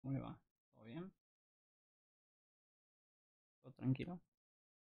tranquilo.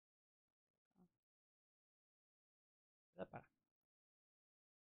 Da para.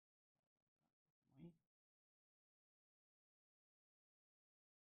 Ahí.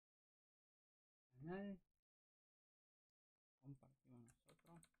 Canal. Compartimos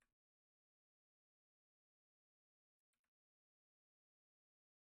nosotros.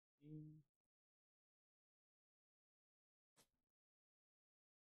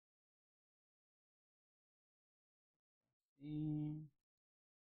 Y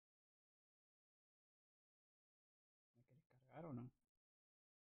 ¿me querés cargar o no?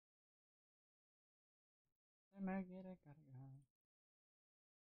 Se me quiere cargar.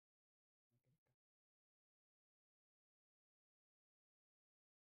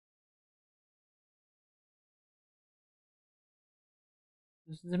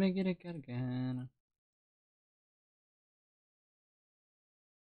 Se me quiere cargar.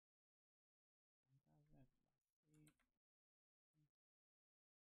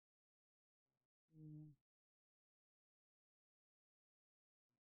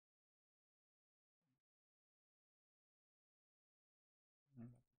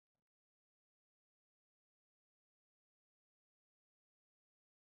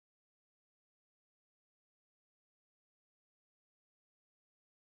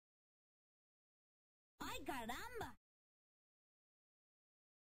 ¡Ay, caramba!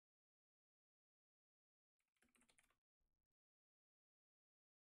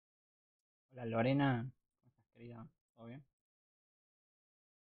 Hola Lorena, ¿cómo estás querida? ¿Todo bien?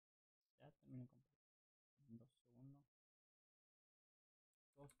 Ya termino con 2 segundos.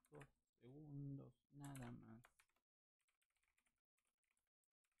 2 segundos, nada más.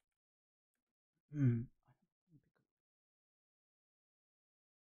 Mm.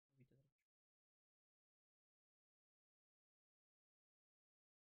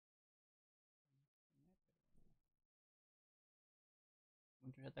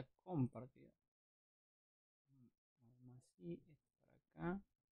 Mucho ya está compartido. Además, sí, esto para acá.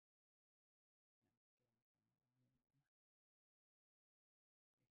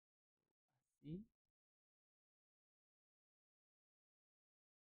 Así.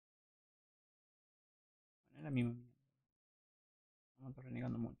 Bueno, es la misma mierda. Vamos a estar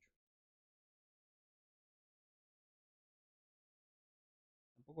renegando mucho.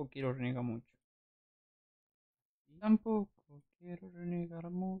 Tampoco quiero renegar mucho. Tampoco quiero renegar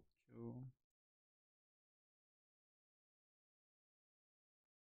mucho.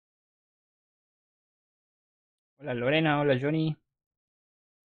 Hola Lorena, hola Johnny.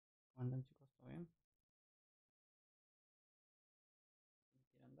 ¿Cómo andan chicos? ¿Todo bien?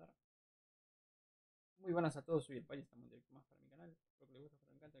 ¿Quieren andar? Muy buenas a todos, soy el Pay, estamos directo más para mi canal. Espero que les guste, que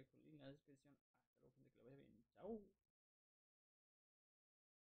les encanta, dejo el link en la descripción. Hasta luego gente, que lo vaya bien. Chao.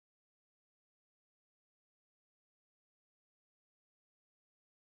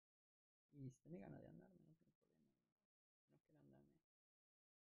 Y si tenés ganas de andarme, no tengo problema.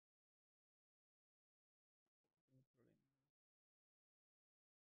 No quiero andarme, no tengo problema.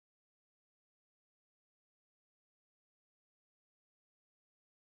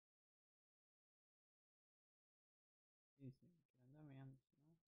 Sí, sí, quiero andarme antes,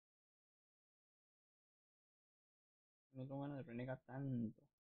 ¿no? No tengo ganas de renegar tanto.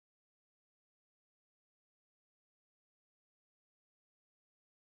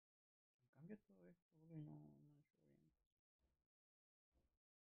 Cambio todo esto porque no he hecho bien.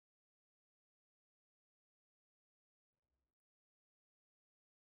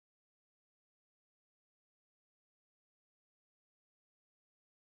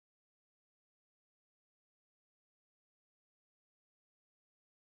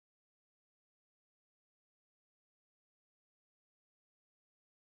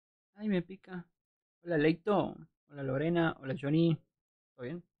 Ay, me pica. Hola Leito. Hola Lorena. Hola Johnny. ¿Todo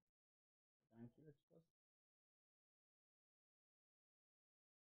bien? Tranquilo chicos.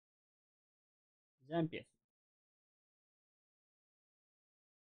 Ya empiezo.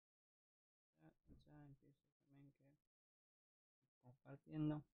 Ya empiezo también que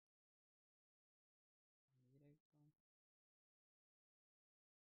compartiendo en directo.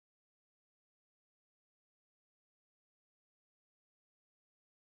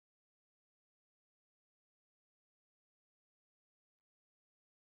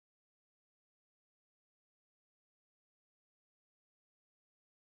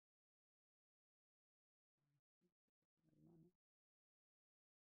 Pueden ver.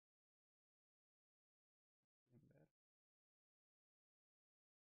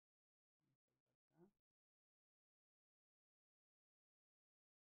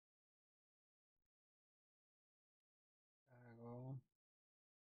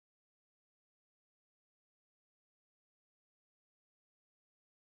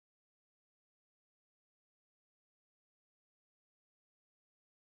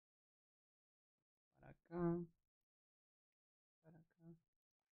 acá. Para acá.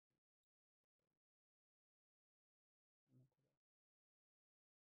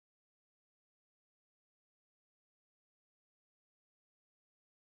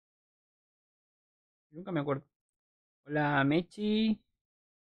 Nunca me acuerdo. Hola Mechi.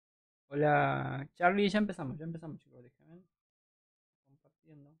 Hola Charlie. Ya empezamos chicos. Déjenme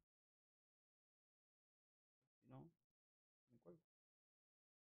compartiendo. Si no, me cuelgo.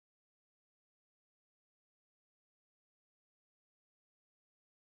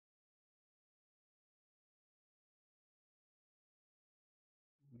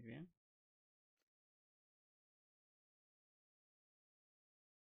 Muy bien.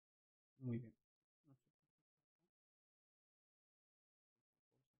 Muy bien. No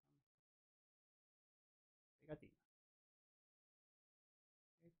sé pegatina.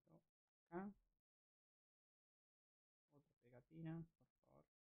 Esto acá. Otra pegatina, por favor.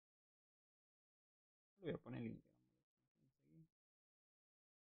 Le voy a poner el link.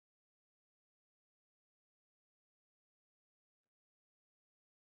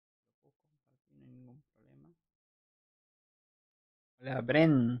 Lo puedo compartir, no hay ningún problema. Hola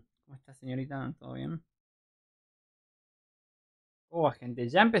Bren. ¿Cómo está señorita? ¿Todo bien? ¿Cómo va gente?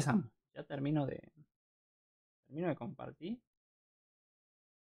 Ya empezamos. Ya termino de compartir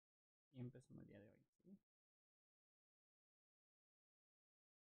y empezamos el día de hoy. ¿Sí?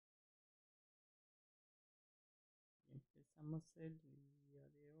 Y empezamos el día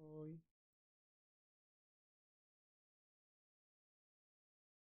de hoy.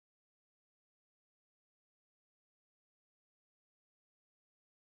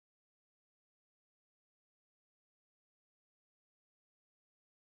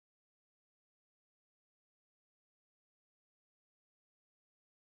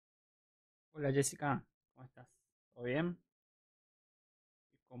 Hola Jessica, ¿cómo estás? ¿Todo bien?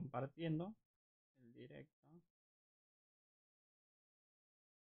 Estoy compartiendo el directo.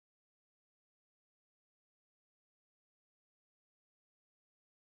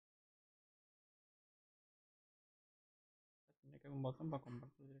 Tendría que haber un botón para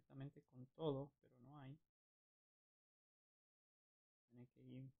compartir directamente con todos, pero no hay. Tiene que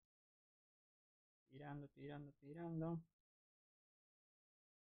ir tirando, tirando, tirando.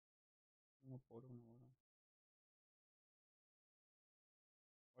 Uno por uno, bro.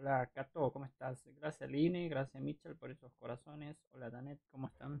 Hola Cato, ¿cómo estás? Gracias Line, gracias Mitchell por esos corazones. Hola Danet, ¿cómo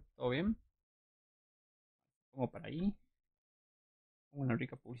están? ¿Todo bien? Pongo para ahí. Pongo una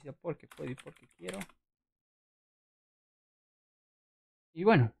rica publicidad porque puedo y porque quiero. Y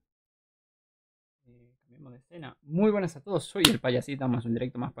bueno, cambiemos de escena. Muy buenas a todos, soy el payasito, más un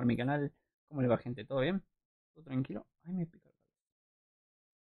directo más para mi canal. ¿Cómo le va gente? ¿Todo bien? ¿Todo tranquilo? Ay, me pica el cabeza.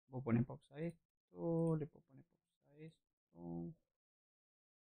 Voy a poner pausa a esto, le puedo poner pausa a esto.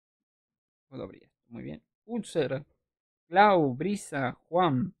 Puedo abrir esto, muy bien. Pulser, Clau, Brisa,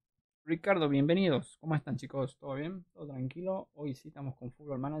 Juan, Ricardo, bienvenidos. ¿Cómo están chicos? ¿Todo bien? ¿Todo tranquilo? Hoy sí estamos con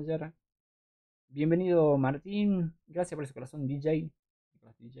Football Manager. Bienvenido Martín, gracias por ese corazón DJ.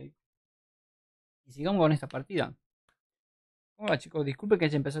 DJ. Y sigamos con esta partida. Hola chicos, disculpe que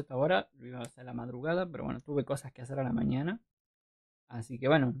haya empezado esta hora, lo iba a hacer a la madrugada, pero bueno, tuve cosas que hacer a la mañana. Así que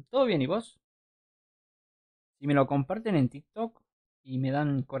bueno, ¿todo bien y vos? Si me lo comparten en TikTok y me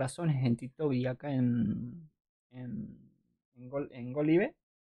dan corazones en TikTok y acá en Golive,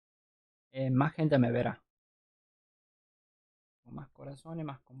 más gente me verá. Con más corazones,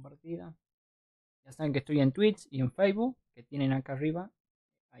 más compartidas. Ya saben que estoy en Twitch y en Facebook, que tienen acá arriba.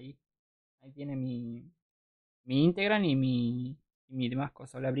 Ahí, ahí tiene mi Instagram y mi demás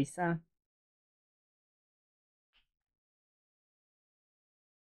cosas. Hola Brisa.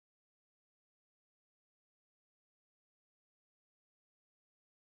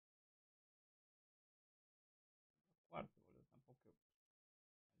 Cuarto, boludo, tampoco ayuda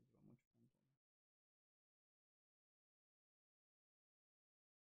mucho.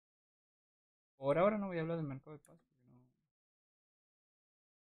 Por ahora no voy a hablar del mercado de paz porque no.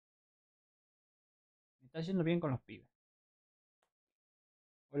 Me está yendo bien con los pibes.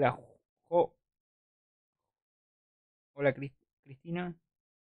 Hola, hola Cristina.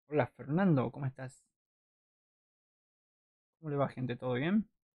 Hola Fernando, ¿cómo estás? ¿Cómo le va gente? ¿Todo bien?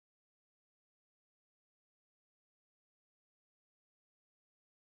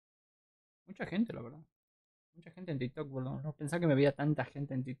 Mucha gente, la verdad. Mucha gente en TikTok, boludo. No pensaba que me veía tanta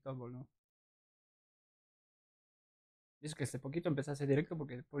gente en TikTok, boludo. Dice que hace poquito empecé a hacer directo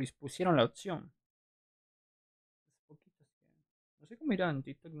porque pusieron la opción. Hace poquito, así que. No sé cómo irá en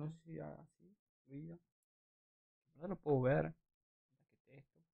TikTok, no sé si irá así, fluido. La verdad lo puedo ver. Que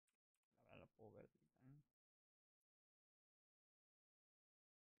esto. La verdad lo puedo ver.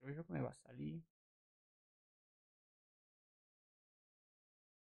 Creo yo que me va a salir.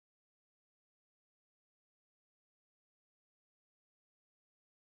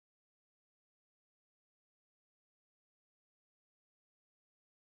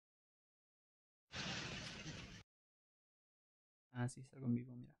 Ah, sí, salgo en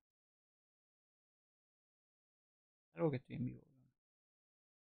vivo, mira. Algo que estoy en vivo.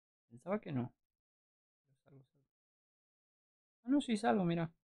 Pensaba que no. Pero salgo. Ah, no, sí, salgo,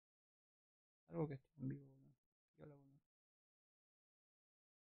 mira. Algo que estoy en vivo. Piola, boludo.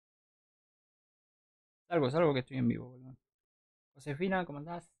 Salgo que estoy en vivo, boludo. Josefina, ¿cómo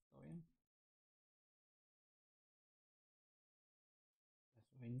andás? ¿Todo bien?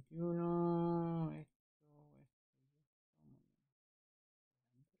 Plazo 21.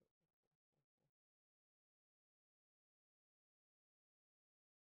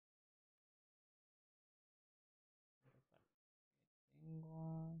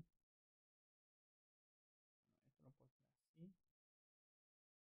 Tengo. Esto lo puedo hacer así.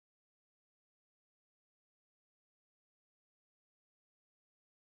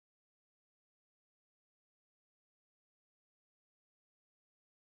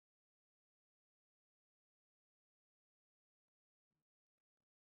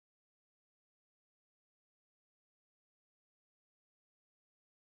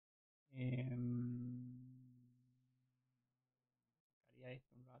 Haría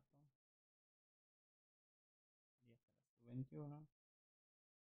esto un rato. Haría hasta la sub-21.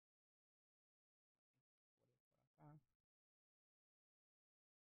 Por acá.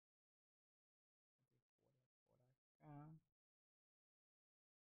 Por acá.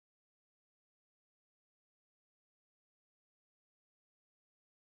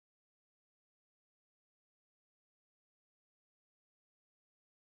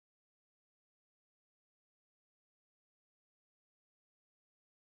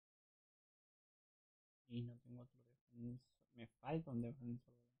 Y no tengo otro defensor. Me falta un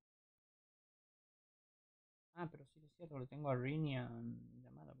defensor. Ah, pero sí es cierto, lo tengo a Rin y a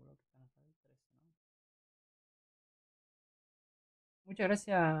llamada, por lo que están hasta el 13, ¿no? Muchas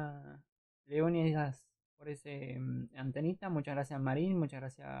gracias, Leonidas, por ese antenita. Muchas gracias, Marín. Muchas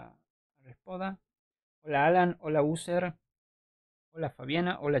gracias, a Respoda. Hola, Alan. Hola, User. Hola,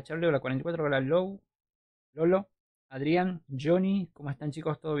 Fabiana. Hola, Charlie. Hola, 44. Hola, Lolo. Adrián. Johnny. ¿Cómo están,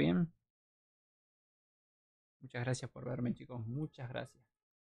 chicos? ¿Todo bien? Muchas gracias por verme, chicos. Muchas gracias.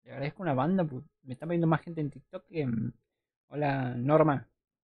 Le agradezco una banda, pues me está viendo más gente en TikTok que. Hola, Norma.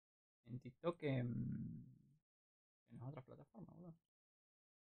 En TikTok que en las otras plataformas, boludo.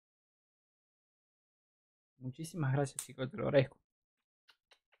 Muchísimas gracias, chicos. Te lo agradezco.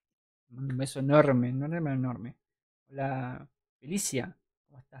 Un beso enorme, enorme, enorme. Hola, Felicia.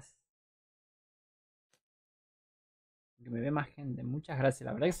 ¿Cómo estás? Que me ve más gente. Muchas gracias.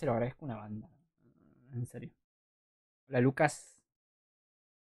 La verdad que se lo agradezco una banda. En serio. Hola, Lucas.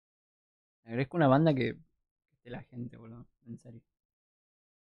 Le agradezco una banda que esté la gente, boludo. En serio.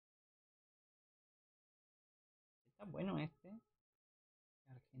 Está bueno este.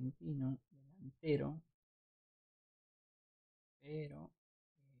 Argentino, delantero. Pero.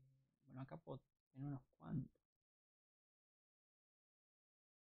 Bueno, acá puedo tener unos cuantos.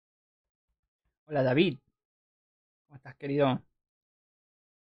 Hola, David. ¿Cómo estás, querido?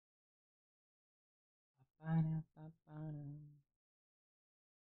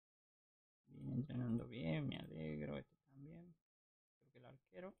 Viene entrenando bien, me alegro. Este también. Creo que el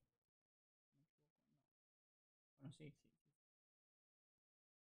arquero. Bueno, sí, sí.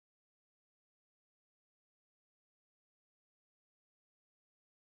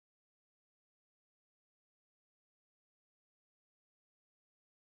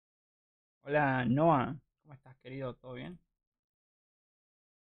 Hola, Noah. ¿Cómo estás, querido? ¿Todo bien?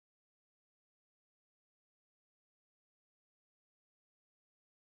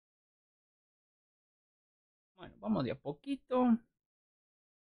 Bueno, vamos de a poquito.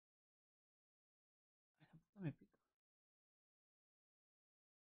 Me pica.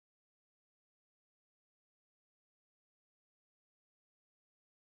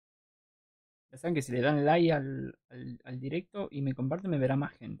 Ya saben que si le dan like al directo y me comparten, me verá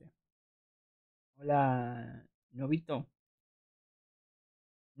más gente. Hola, Novito.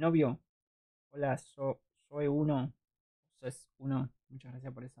 Novio. Hola, Soy 1. Soes 1. Muchas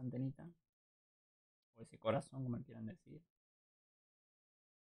gracias por esa antenita. O ese corazón, como quieran decir.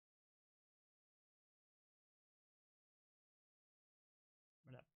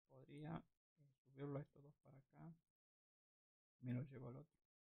 ¿Verdad? Podría subirlo a estos dos para acá. Me lo llevo al otro.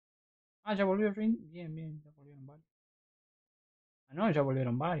 Ah, ya volvió el ring. Bien, bien, ya volvieron varios. Ah, no, ya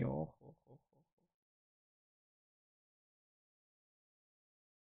volvieron varios. Ojo, ojo, ojo.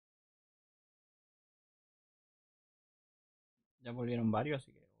 Ya volvieron varios,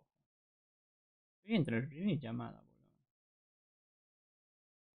 así que ojo. Estoy entre el ring y llamada, boludo.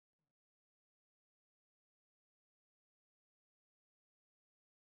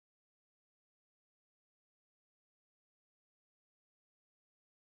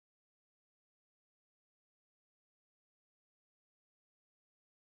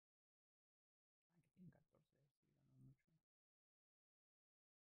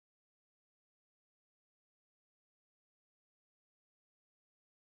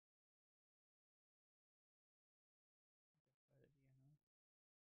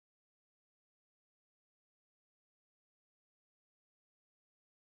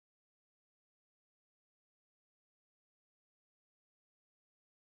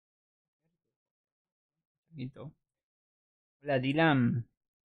 Listo. Hola Dylan.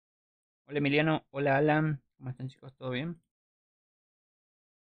 Hola Emiliano. Hola Alan. ¿Cómo están chicos? ¿Todo bien?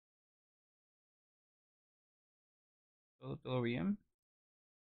 ¿Todo bien?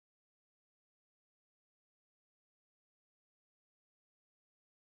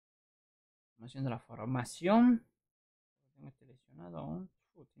 Estamos haciendo la formación. Tengo este lesionado aún.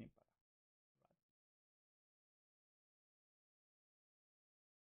 Tiene para.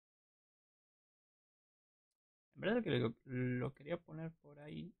 En verdad que lo quería poner por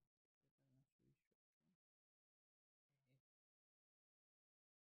ahí.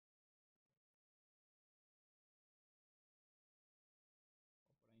 O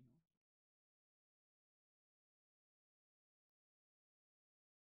por ahí no.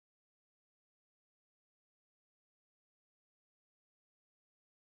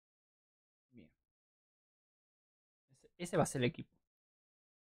 Bien. Ese va a ser el equipo.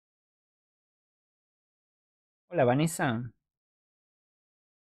 Hola Vanessa.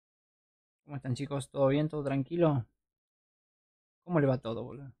 ¿Cómo están chicos? ¿Todo bien? ¿Todo tranquilo? ¿Cómo le va todo,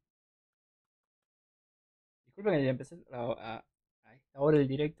 boludo? Disculpen que ya empecé a esta hora el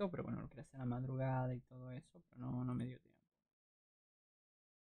directo, pero bueno, lo quería hacer a la madrugada y todo eso, pero no me dio tiempo.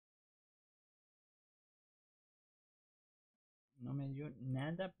 No me dio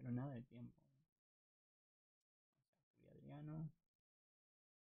nada, pero nada de tiempo. Adriano.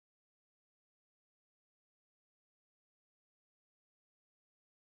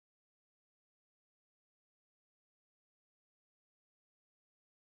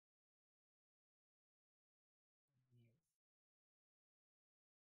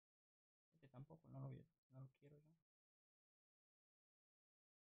 Este tampoco, no lo quiero ya.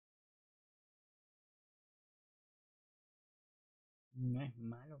 No es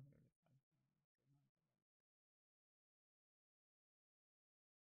malo, pero le falta.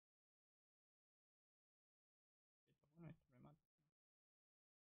 Bueno, esto remate.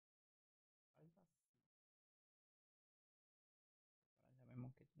 Falta, sí. Ahora ya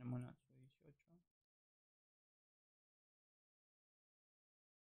vemos que tenemos una 18.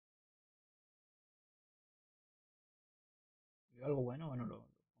 ¿Veo algo bueno? Bueno, lo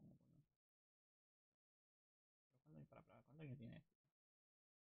pongo. Bueno. ¿Cuánto años tiene este?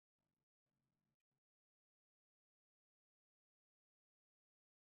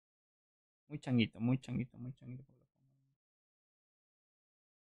 Muy changuito, muy changuito, muy changuito. Porque lo pongo.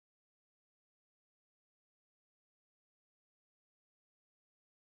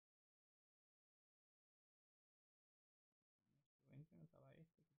 En su 20 no estaba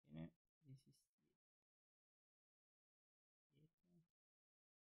este que tiene 17.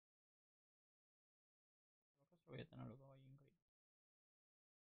 Por acaso voy a tener los dos ahí en grid.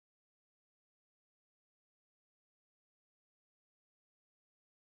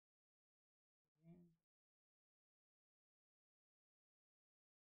 Bien.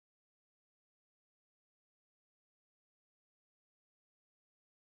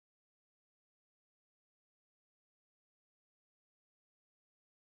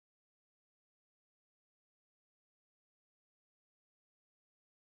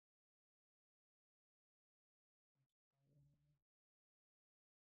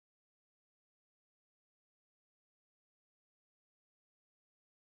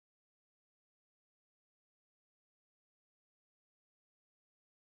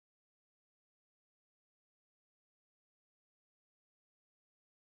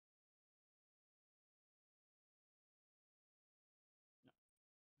 No.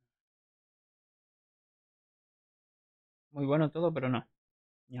 Muy bueno todo, pero no.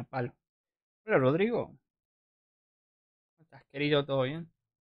 Ni a palo. Hola Rodrigo. ¿Cómo estás, querido? ¿Todo bien?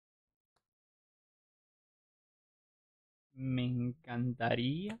 Me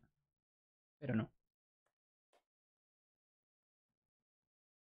encantaría, pero no.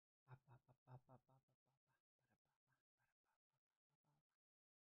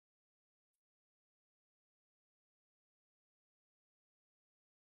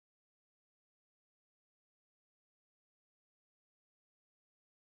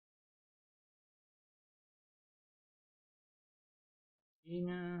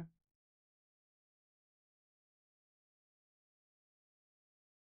 China.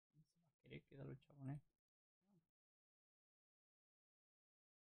 ¿Querés que los chabones?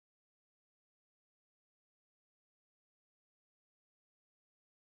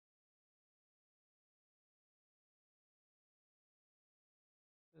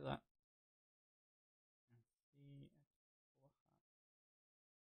 Se da así, baja.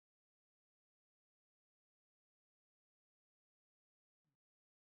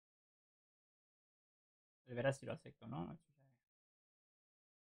 Él verá si lo acepto, ¿no? Eso ya es.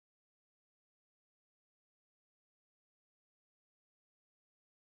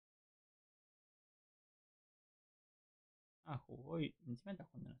 Ah, jugó y encima está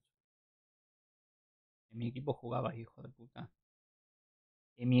jugando. En mi equipo jugaba, hijo de puta.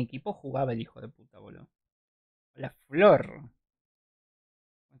 En mi equipo jugaba el hijo de puta, boludo. Hola, Flor.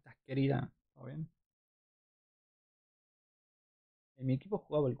 ¿Cómo estás, querida? ¿Todo bien? En mi equipo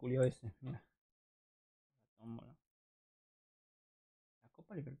jugaba el culio ese. Mira. Tómbola. La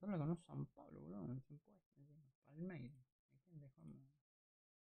Copa Libertadores la ganó San Pablo, boludo. En 5 años. Palmeiras.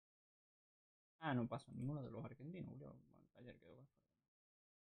 Ah, no pasó ninguno de los argentinos, boludo. Pantalla quedó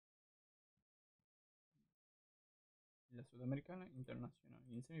con la Sudamericana Internacional.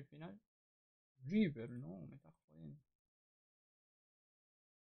 Y en semifinal, River, no, me estás jodiendo.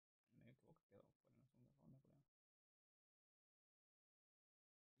 Me equivoqué, quedó fuera en la segunda ronda, creo.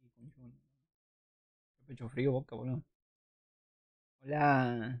 Y con Junior. Qué pecho frío, Boca, boludo.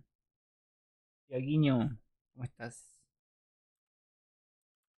 Hola, Tiaguiño, ¿cómo estás?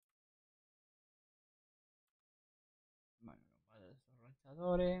 Bueno, los padres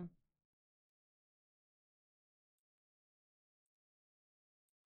rachadores.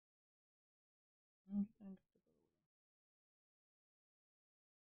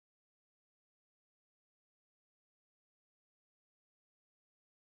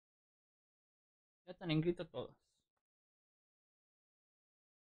 Ya están inscritos todos.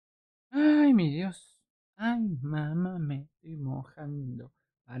 Ay, mi Dios. Ay, mamá, me estoy mojando.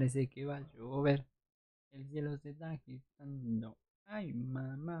 Parece que va a llover. El cielo se está agitando. Ay,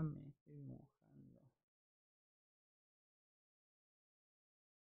 mamá, me estoy mojando.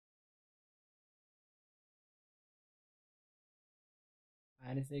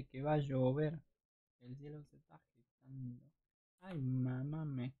 Parece que va a llover. El cielo se está agitando. Ay, mamá,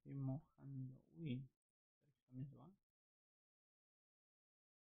 me estoy mojando. Uy, ¿también se va?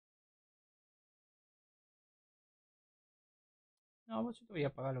 No, vos yo te voy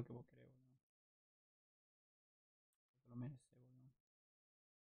a pagar lo que vos querés, boludo. Te lo mereces, boludo.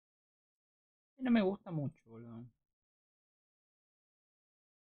 Y no me gusta mucho, boludo.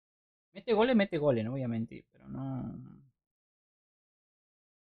 Mete goles, no voy a mentir, pero no.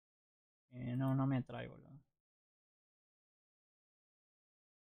 No, no me atrae, boludo.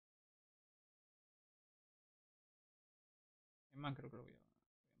 Es más, creo que lo voy a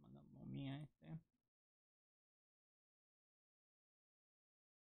mandar momia este.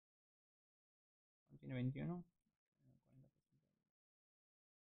 Tiene 21.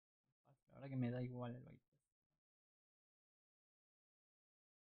 La verdad que me da igual el 20.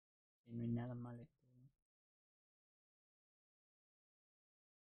 Y no hay nada mal esto, boludo.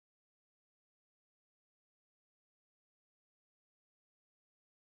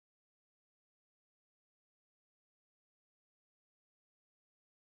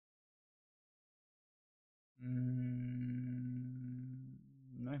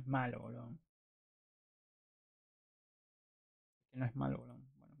 No es malo, boludo. Es que no es malo, boludo.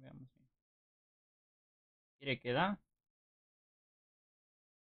 Bueno, veamos si. ¿Quiere que da?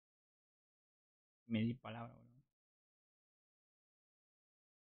 Me di palabra, boludo.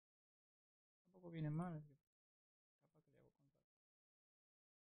 Tampoco viene mal. Capaz que le hago contrato.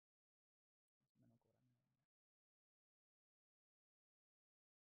 No me cobra nada.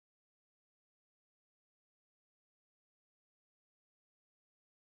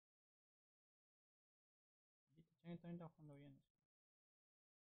 Listo, también está trabajando bien.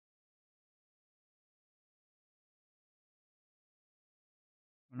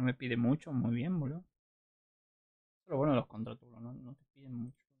 No me pide mucho, muy bien, boludo. Eso es lo bueno de los contratos, boludo. No, no te piden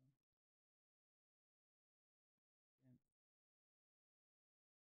mucho.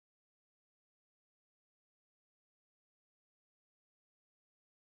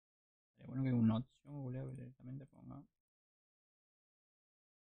 Sería bueno que una opción, boludo, que directamente ponga.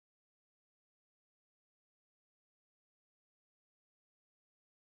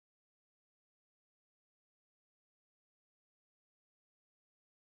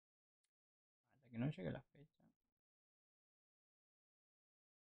 Hasta que no llegue la fecha.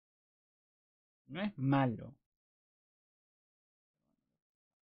 No es malo.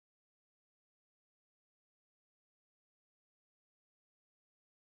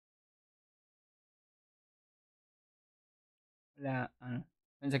 No.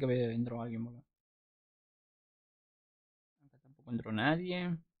 Pensé que entró alguien, boludo. Acá tampoco entró nadie.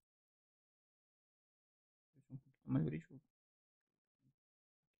 Es un poquito más brillo. Un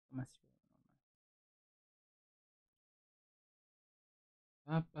poquito más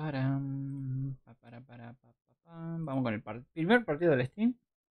normal. Vamos con el primer partido del stream.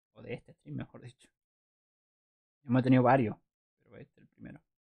 O de este stream, mejor dicho. Hemos tenido varios. Pero este es el primero.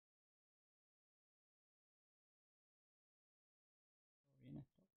 ¿Todo bien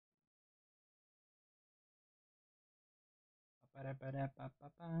esto? Pam.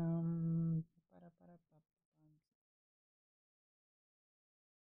 Pam.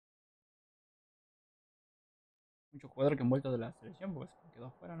 Muchos jugadores que han vuelto de la selección porque se quedó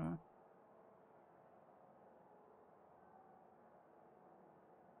afuera nomás.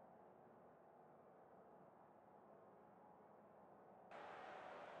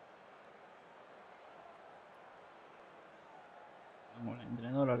 Vamos, el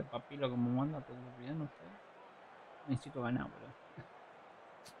entrenador de papilo como manda, todo bien usted. Necesito ganar, boludo.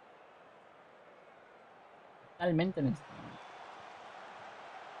 Totalmente necesito ganar.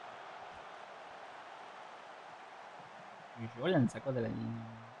 Y yo la sacó de la línea.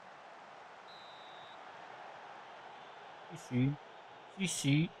 Sí. Me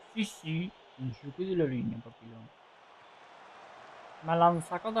sacó de la línea, papilo. Me la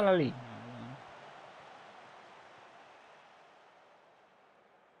sacó de la línea, boludo.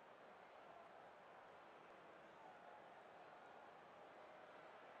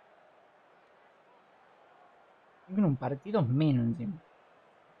 Tengo un partido menos encima.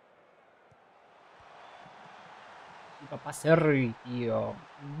 Y papá Serri, tío.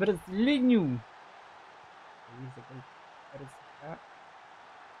 Brasileño. Dice que el Persija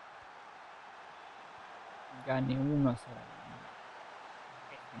gane 1-0.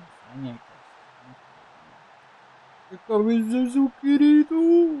 ¡Qué cabezazo,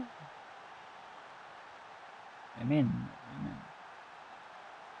 querido! Tremendo.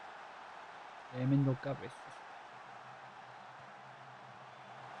 Tremendo cabezazo.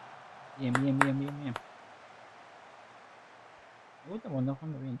 Bien. Me gusta cuando anda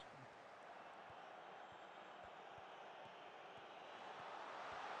jugando bien, chicos.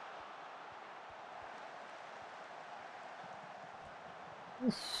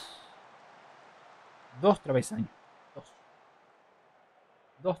 Uff. 2 travesaños.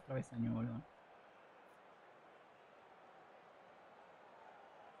 2 travesaños, boludo.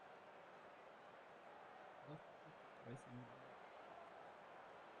 Dos travesaños.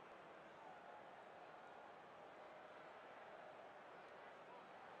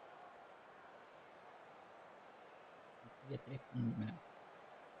 Y a 3 puntos, mirá.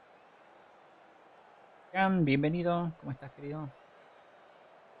 Cam, bienvenido. ¿Cómo estás, querido?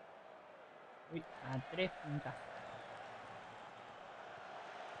 Uy, a 3 puntas.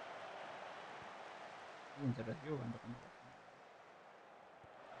 Alguien se recibió cuando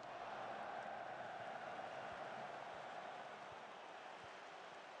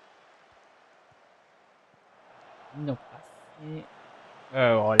no pase.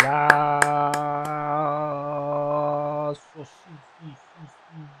 Golazo. Sí.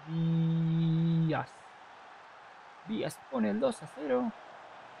 Vías pone el 2-0.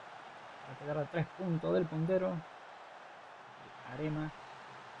 Para quedar a 3 puntos del puntero. Arema.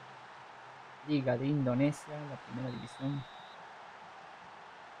 Liga de Indonesia, la primera división.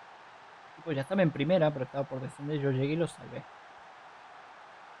 Pues ya estaba en primera, pero estaba por descender. Yo llegué y lo salvé.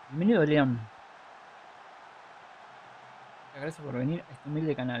 Bienvenido, Liam. Muchas gracias por venir a este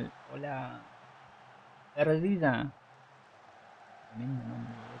humilde canal. Hola. Perdida. Tremendo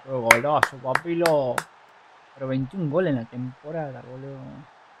nombre, boludo. Golazo, papilo. Pero 21 goles en la temporada, boludo.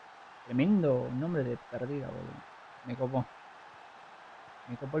 Tremendo nombre de perdida, boludo. Me copó.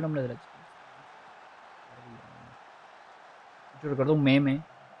 Me copó el nombre de la chica. Perdida, boludo. Yo recuerdo un meme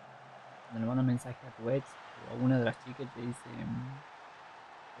donde le manda un mensaje a tu ex o a una de las chicas y te dice: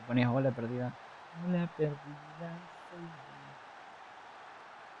 te pones hola perdida. Hola perdida, soy yo.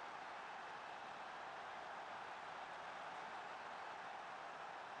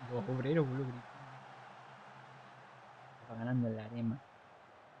 Los obreros, boludo, gritando. Estaba ganando el arema.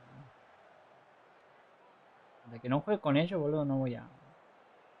 De que no juegue con ellos, boludo, no voy a.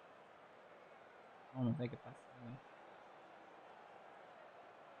 Vamos a ver qué pasa, boludo.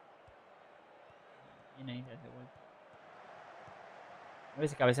 Bien ahí de vuelta. A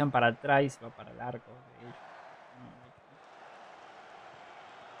veces cabecean para atrás y se va para el arco de ellos.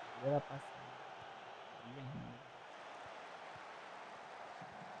 No, pasa.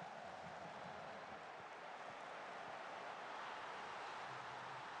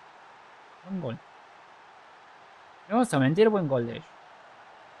 Buen gol. No vamos a mentir, buen gol de ellos.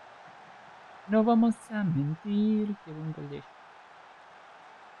 No vamos a mentir, qué buen gol de ellos.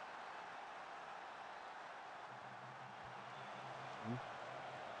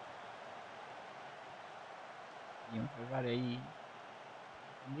 Y un Ferrari ahí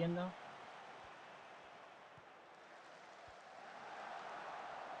defendiendo.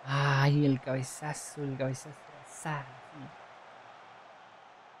 Ay, el cabezazo azar.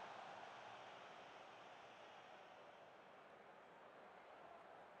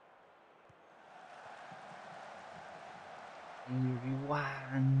 Sí.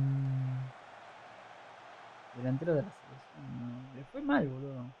 Everyone. Delantero de la selección, no. Le fue mal,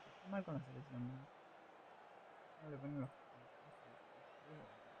 boludo. Le fue mal con la selección. No le ponen los puntazos que quiere.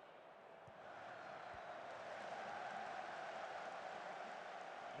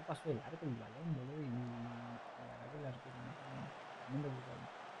 No pasó el arco el balón, boludo, y le agarró el arquero. ¿No? Tremendo brutal.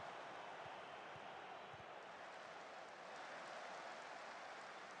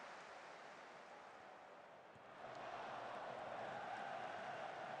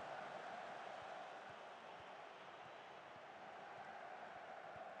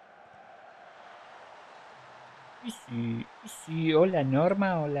 Y sí, hola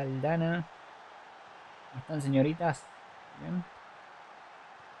Norma, hola Aldana. ¿Cómo están, señoritas? ¿Bien?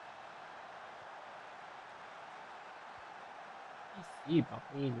 Y sí,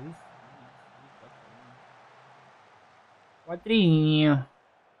 papel, y sí, 4-1. Cuatriño.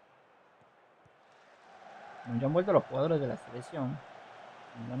 Como ya han vuelto los jugadores de la selección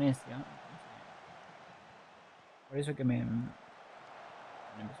de Indonesia, entonces, por eso que me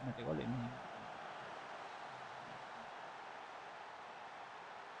empezó a meter goles.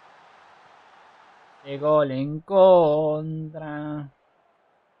 De gol en contra.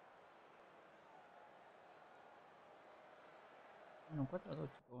 Bueno, 4-2,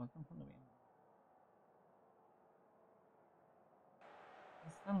 chicos, están jugando bien.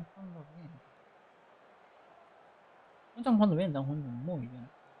 Están jugando bien. No están jugando bien, están jugando muy bien.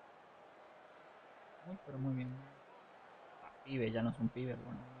 Muy, pero muy bien. Ah, pibes, ya no son pibes,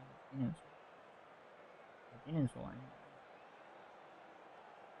 bueno, ya tienen su año.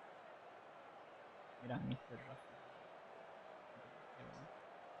 Mira, Mr. Rafa.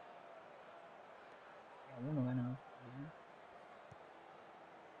 A uno gana dos.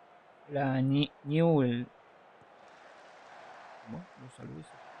 La Newell. Bueno, los saludos.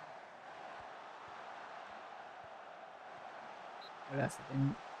 Hola,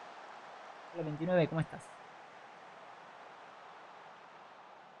 70. Hola, 29, ¿cómo estás?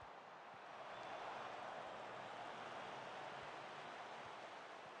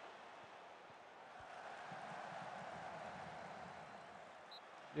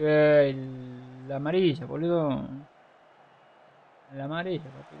 La amarilla, boludo. La amarilla,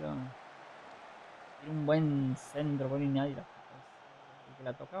 papito. Tiene un buen centro, boludo, y nadie la toca. El que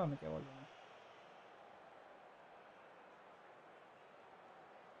la tocaba metía gol, boludo.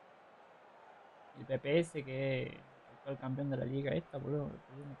 Y el PPS, que es el actual campeón de la liga esta, boludo, lo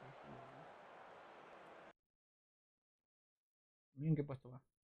perdimos por el culo, boludo. Miren qué puesto va.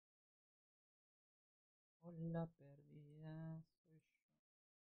 Hola, perdida. Soy yo.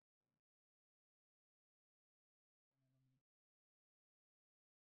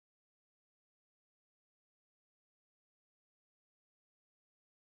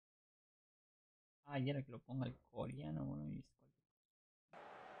 Ah, y era que lo ponga el coreano, boludo.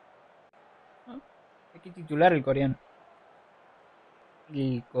 Ah, hay que titular el coreano.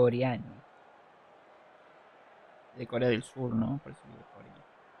 El coreano. De Corea del Sur, ¿no? Por eso digo Corea.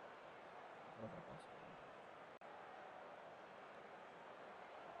 Por otra cosa.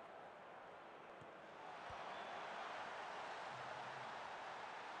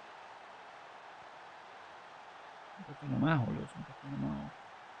 Un puesto y nomás, boludo. Es un puesto y nomás.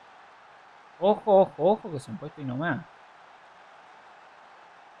 Ojo, ojo, ojo, que se han puesto y nomás.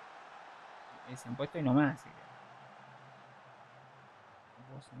 Se han puesto y nomás, así que no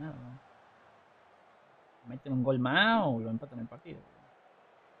puedo hacer nada, ¿no? Meten un gol más o lo empatan el partido, boludo.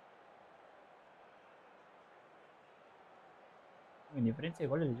 En diferencia de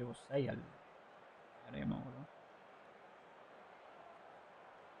goles le llevo 6 al Haremos, boludo.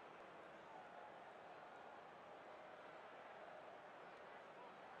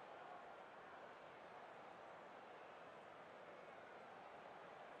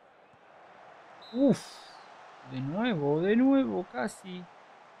 Uff, de nuevo, casi.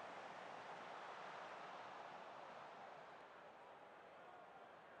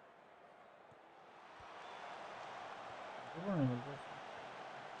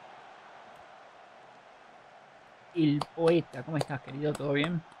 El poeta, ¿cómo estás, querido? ¿Todo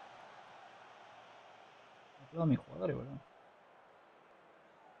bien? Todos mis jugadores, boludo.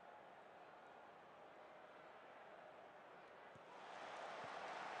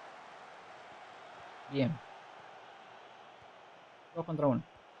 Bien. 2 contra 1.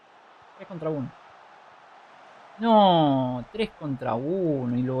 3 contra 1. No, 3 contra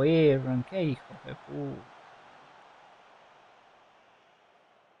 1 y lo erran. Qué hijos de puta.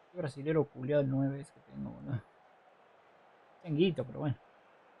 Qué brasilero culiado el 9 es que tengo, boludo. Changuito, pero bueno.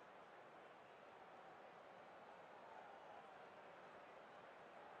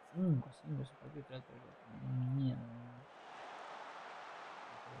 5-5 ese partido trata de loco. Mierda.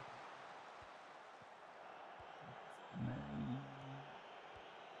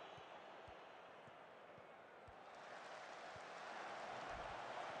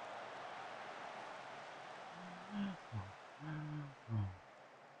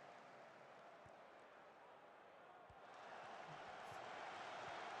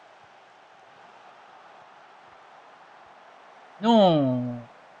 No,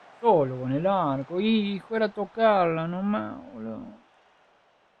 solo con el arco. Hijo, era tocarla nomás, boludo.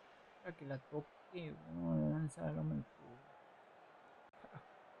 Era que la toqué, boludo. Lanzar el hombre del culo.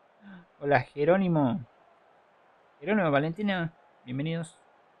 Hola, Jerónimo. Jerónimo, Valentina. Bienvenidos.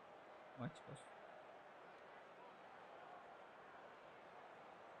 Hola, chicos.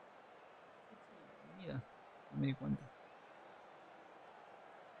 Bienvenida. No me di cuenta.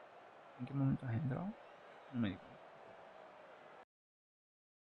 ¿En qué momento has entrado? No me di cuenta.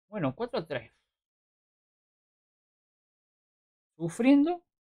 Bueno, 4-3. Sufriendo,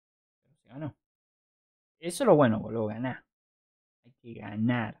 pero se ganó. Eso es lo bueno, boludo, ganar. Hay que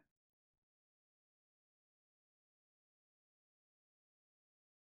ganar.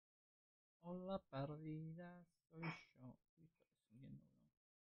 Hola, perdida, soy yo.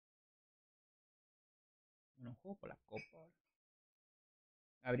 Bueno, juego por la copa.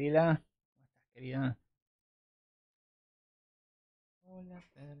 Gabriela, ¿cómo estás, querida? Hola,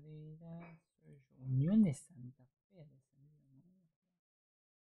 perdida, soy yo. Unión de Santa Fe, descendido, ¿no?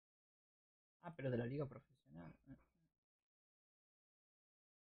 Ah, pero de la liga profesional.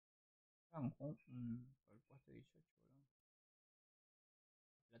 Vamos, por el puesto 18, boludo.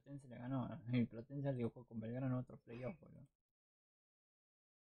 Platense le ganó. Y Platense le jugó con Belgrano en otro playoff, boludo.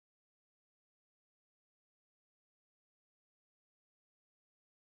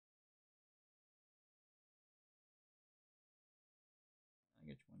 Hay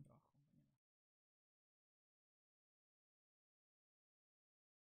hecho buen trabajo, compañero.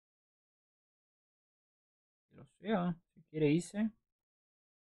 Que lo sea, si quiere irse.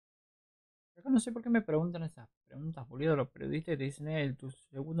 Acá no sé por qué me preguntan esas preguntas, boludo. Los periodistas te dicen, tu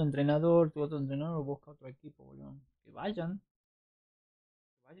segundo entrenador, tu otro entrenador, busca otro equipo, boludo. Que vayan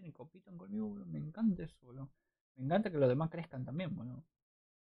y compitan conmigo, boludo. Me encanta eso, boludo. Me encanta que los demás crezcan también, boludo.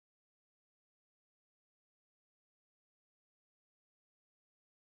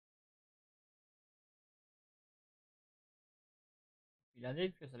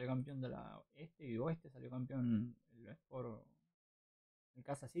 Filadelfia salió campeón de la este y oeste, salió campeón el Sport, el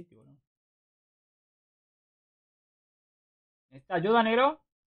Casa City, boludo. ¿Necesita ayuda, negro?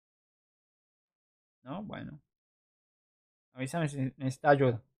 No, bueno. Avísame si necesita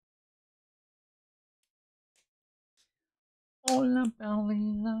ayuda. Hola,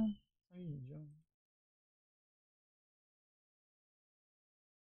 perdida. Soy yo.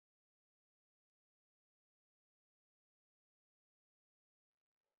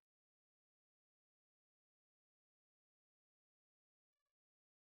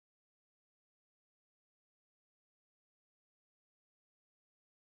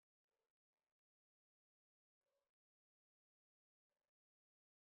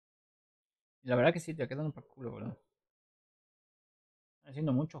 Y la verdad que sí, te quedando por culo, boludo. Están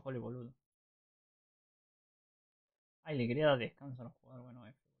haciendo muchos goles, boludo. Ay, le quería dar descanso a los jugadores. Bueno,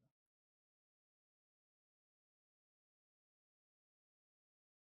 F.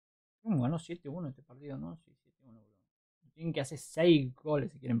 ¿Cómo ganó 7-1 este partido, no? Sí, 7-1, boludo. Tienen que hacer 6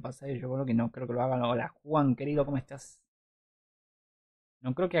 goles si quieren pasar ellos, boludo. Que no creo que lo hagan. Hola, Juan, querido, ¿cómo estás?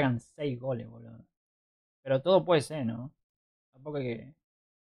 No creo que hagan 6 goles, boludo. Pero todo puede ser, ¿no? Tampoco hay que.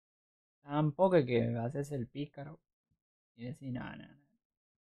 Tampoco hay que hacerse el pícaro y decir, nada, nada.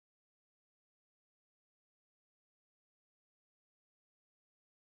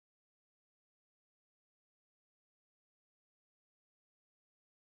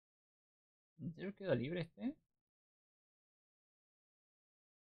 ¿En serio queda libre este?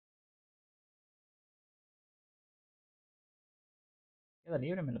 Queda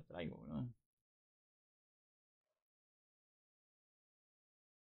libre, me lo traigo, boludo.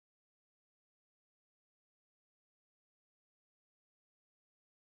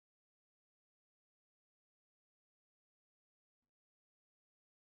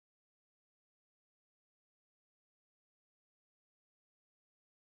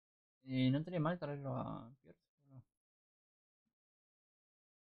 No estaría mal traerlo a Pierce, boludo.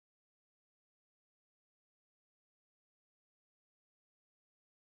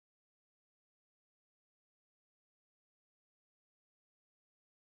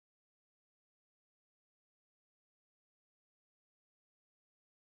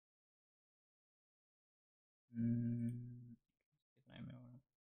 ¿Qué traeme, boludo?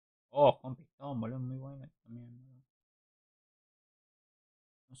 Oh, con pistón, boludo, muy bueno también, boludo.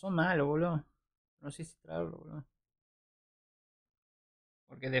 No son malos, boludo. No sé si traerlo, boludo.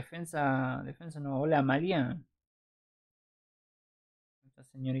 Porque defensa no. Hola, María. Esta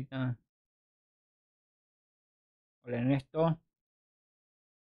señorita. Hola, Ernesto.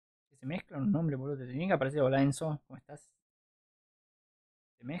 Que se mezclan los nombres, boludo. Te tenía que aparecer. Hola, Enzo. ¿Cómo estás?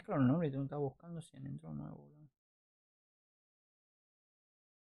 Se mezclan los nombres y tú no estás buscando si han entrado nuevo, boludo.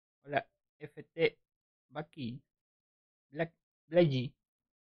 Hola, FT Baki, Black, Blacky.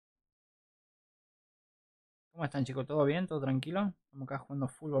 ¿Cómo están chicos? ¿Todo bien? ¿Todo tranquilo? Estamos acá jugando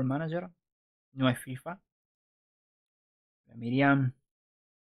Football Manager. No es FIFA. La Miriam.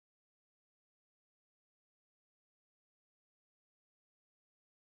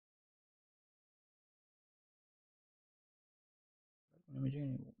 No me llega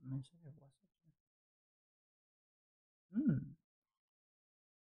ningún mensaje de WhatsApp. Mm,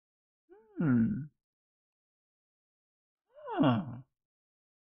 mm, ah,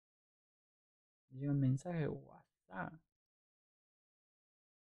 me llega un mensaje de WhatsApp.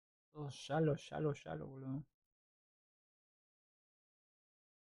 Todo yalo, boludo.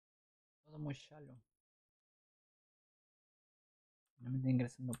 Todo muy yalo. No me está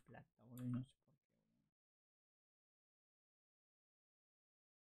ingresando plata, boludo. No sé por qué.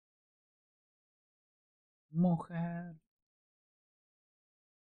 Mujer.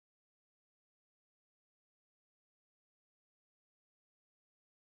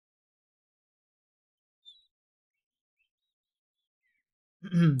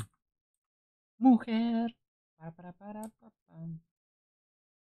 Mujer. Pa. Todos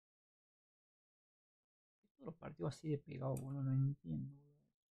los partidos así de pegado, boludo. No entiendo, boludo.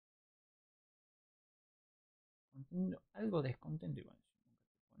 Contento, algo descontento igual.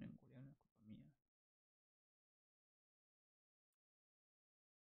 Nunca te ponen culiao, no es culpa mía.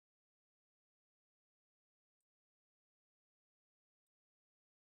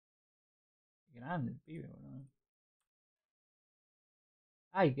 Qué grande el pibe, boludo.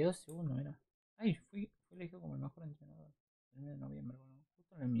 Ay, quedó segundo, mira. Ay, fui elegido como el mejor entrenador. El mes de noviembre, boludo.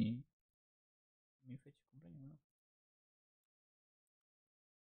 Justo en mi fecha de cumpleaños, boludo.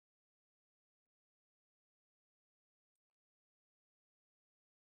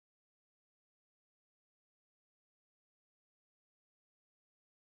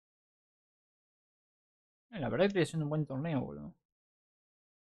 La verdad que estoy haciendo un buen torneo, boludo.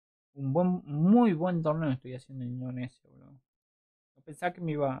 Muy buen torneo estoy haciendo en Indonesia, boludo. No pensaba que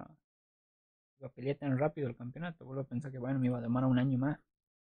iba a pelear tan rápido el campeonato, boludo. Pensaba que bueno, me iba a demorar un año más.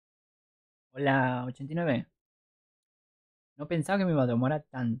 Hola, 89. No pensaba que me iba a demorar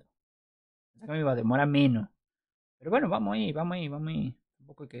tanto. Pensaba que me iba a demorar menos. Pero bueno, vamos ahí, vamos ahí, vamos ahí.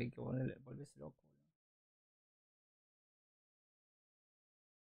 Tampoco hay que volverse loco, boludo.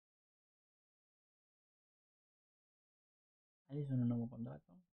 Ahí es un nuevo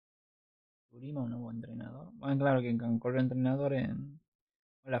contrato. Turima, un nuevo entrenador. Bueno, claro que con correo entrenador en.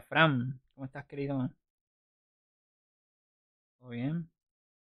 Hola, Fran. ¿Cómo estás, querido? ¿Todo bien?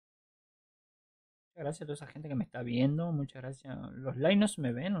 Muchas gracias a toda esa gente que me está viendo. Muchas gracias. Los likes no se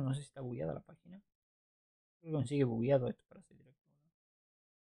me ven o no sé si está bugueada la página. Creo que consigue bugueado esto para hacer directo, ¿no?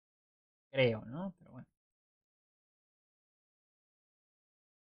 Creo, ¿no? Pero bueno.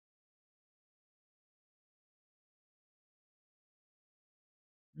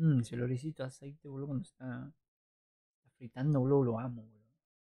 Si el orecito de aceite, boludo, cuando está fritando, boludo, lo amo, boludo.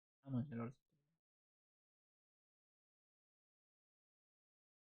 Amo ese olorcito.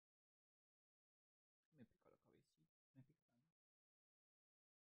 Me pico la cabecita. Me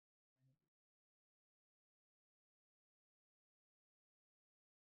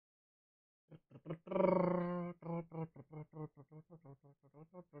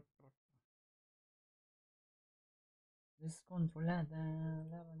pica descontrolada,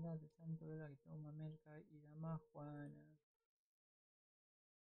 la banda de Santo de la que toma merca y llama Juana.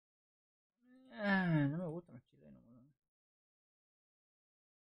 No me gustan los chilenos, boludo.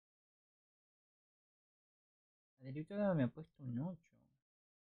 La directora me ha puesto un 8.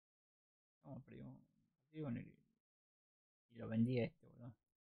 No, pero digo, y lo vendí a este, boludo.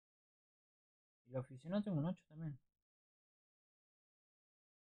 Y la oficinó tengo un 8 también.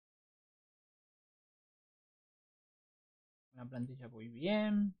 Una plantilla muy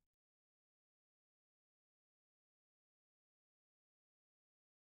bien.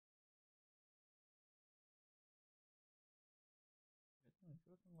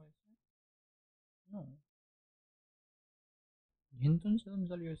 ¿Yo tengo ese? No. ¿Y entonces dónde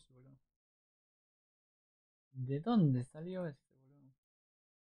salió ese, boludo? ¿De dónde salió ese, boludo?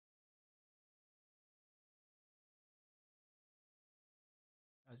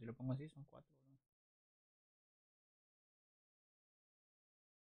 Ah, si lo pongo así son 4, boludo.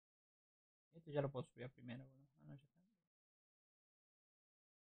 Este ya lo puedo subir a primero, boludo. Ah, no, ya está.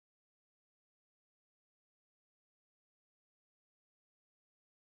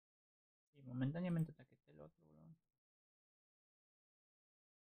 Sí, momentáneamente taquete el otro, boludo.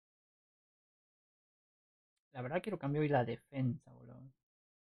 La verdad quiero cambiar hoy la defensa, boludo.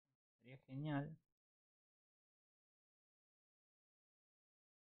 Sería genial.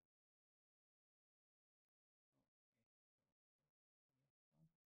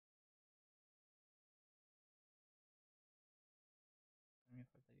 me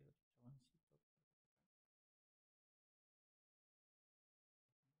faltaría el otro chaboncito.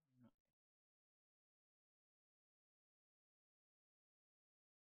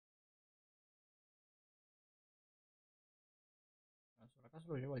 No. Por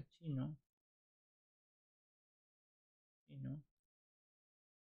acaso lo llevo al chino. Chino.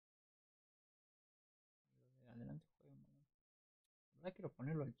 Lo de adelante juega mal. La verdad quiero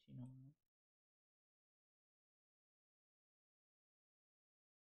ponerlo al chino. ¿No?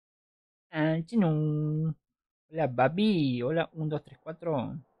 Al chino. Hola, Babi. Hola, 1, 2, 3, 4.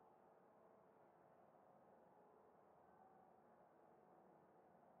 ¿Cómo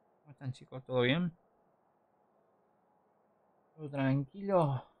están, chicos? ¿Todo bien? ¿Todo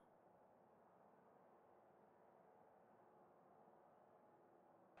tranquilo?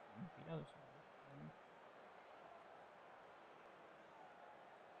 Inspirado, sí, ¿no?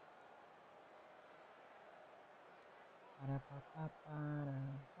 Para pa pa para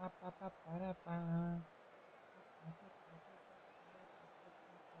pa pa pa para pa para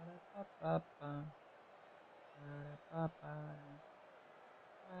pa pa pa para pa pa pa para pa pa pa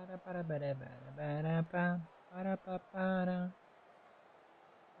para pa para pa para pa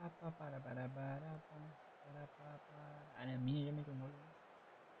para pa para. A la mía ya metió un gol.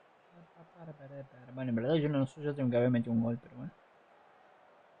 Bueno, en verdad yo no sé, yo tengo que haber metido un gol, pero bueno.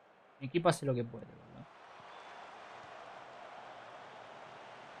 Mi equipo hace lo que puede, boludo.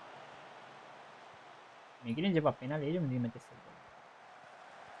 Me quieren llevar penal y ellos me tienen que meter 6 goles.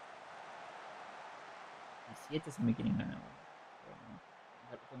 Y 7 se me quieren ganar, boludo. Pero no.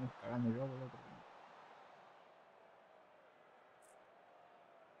 Ya lo tengo cagando yo, boludo, porque no.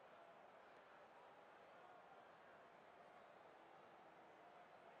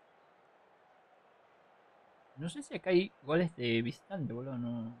 No sé si acá hay goles de visitante, boludo,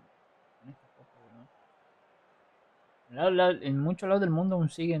 no. En esta copa, boludo. En muchos lados del mundo aún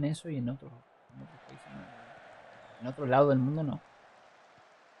siguen eso y en otros países no, boludo. En otros lados del mundo no.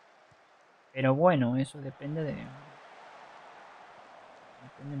 Pero bueno, eso depende de.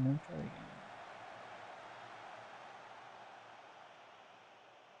 Depende mucho de.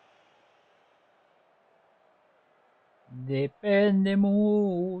 Depende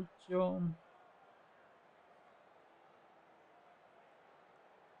mucho.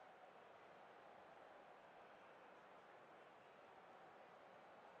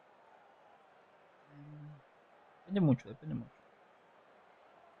 Depende mucho, depende mucho.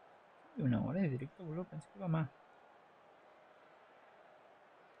 Sí, 1 hora de directo, boludo, pensé que iba más.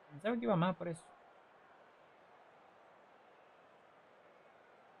 Pensaba que iba más por eso.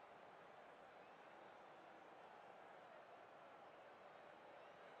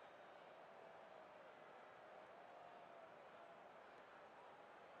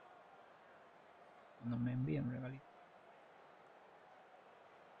 Cuando me envíen un regalito.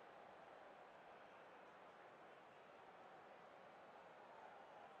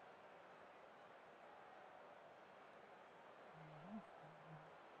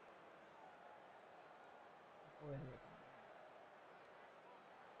 No puede acá.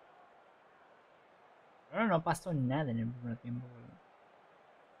 Ahora no pasó nada en el primer tiempo, boludo.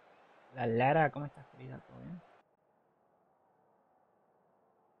 La Lara, ¿cómo estás, querida? ¿Todo bien?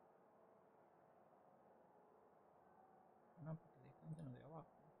 No, porque la distancia no de abajo.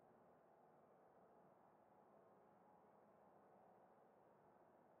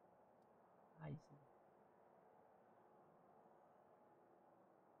 Ay, sí.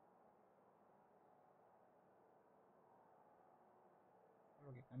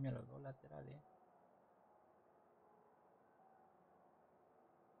 Solo que cambia los dos laterales.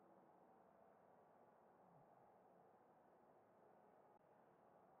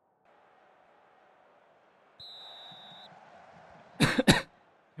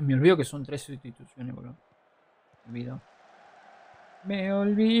 Me olvido que son 3 sustituciones, boludo. Me olvido. Me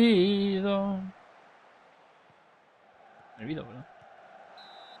olvido. Me olvido, boludo.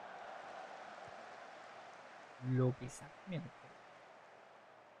 Lo que saca mi arquero.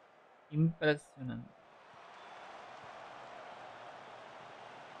 Impresionante.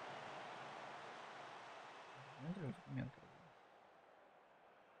 Impresionante lo que saca mi arquero, boludo.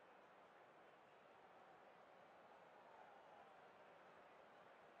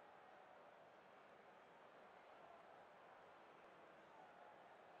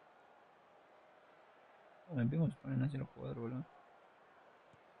 ¿Cómo me pego se ponen así los jugadores, boludo?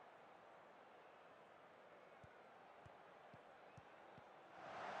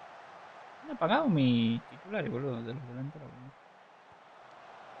 Han apagado mis titulares, boludo, de los delanteros, boludo.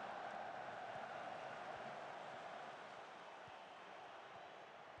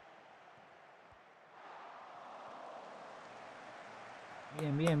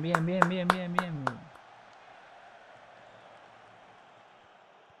 Bien, bien, bien, bien, bien, bien, bien.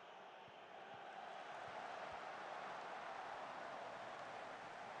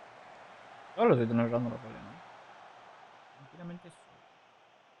 Solo estoy narrando los goles, ¿no? Tranquilamente solo.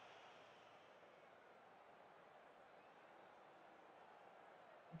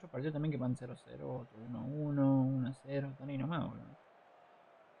 Muchos partidos también que van 0-0, otro 1-1, 1-0, están ahí nomás, boludo.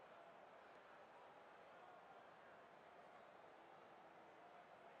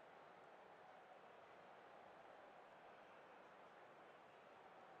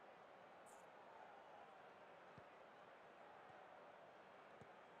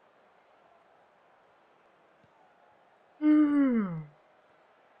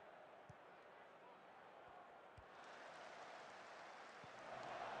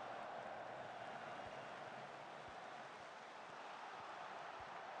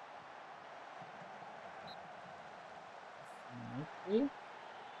 Mete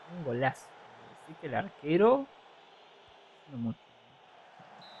un golazo. Así que el arquero. No mucho.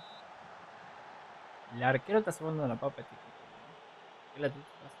 El arquero está salvando la papa este equipo, boludo. ¿Qué la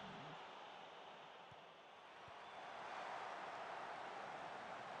triste pasa, boludo?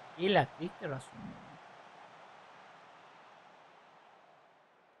 ¿Qué la triste razón, boludo?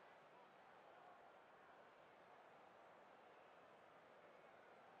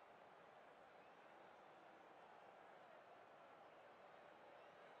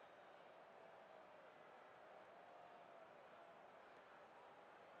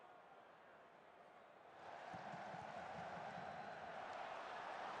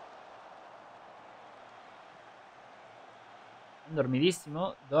 Están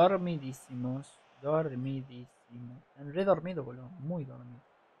dormidísimos, dormidísimos, dormidísimos. Están re dormidos, boludo. Muy dormidos.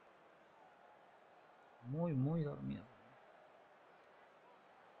 Muy, muy dormidos, boludo.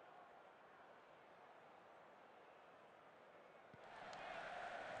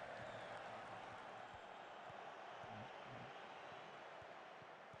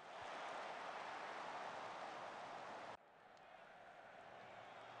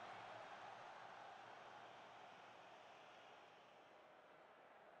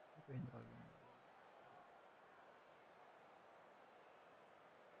 Creo que entró alguno, boludo.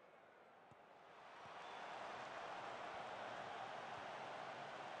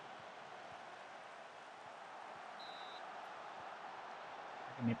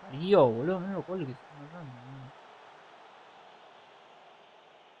 La que me parió, boludo. No lo cual que estoy narrando, boludo.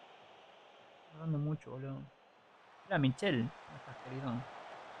 Estoy narrando mucho, boludo. Hola, Michelle. ¿Cómo estás, querido?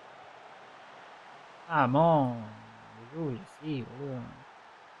 Vamos. Boludo, sí, boludo.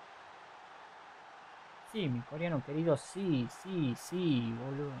 Sí, mi coreano querido, sí, sí, sí,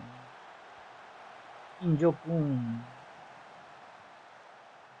 boludo. Kim Jong-un.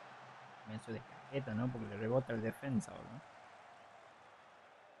 Me hace de cajeta, ¿no? Porque le rebota el defensa, boludo.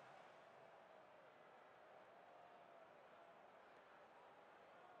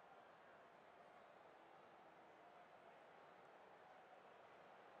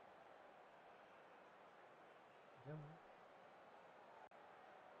 Ya, boludo.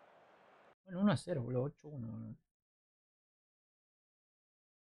 Bueno, 1-0, boludo. 8-1, boludo.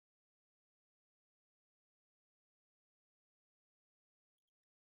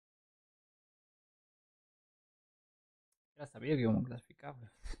 Ya sabía que íbamos a clasificar,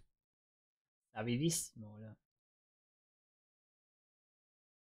 boludo. Sabidísimo, boludo.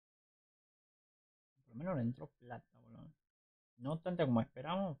 Por lo menos le entró plata, boludo. No tanta como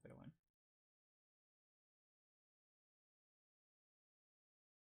esperamos, pero bueno.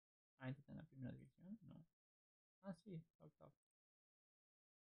 Ah, este está en la primera división, no. Ah, sí, está octavo.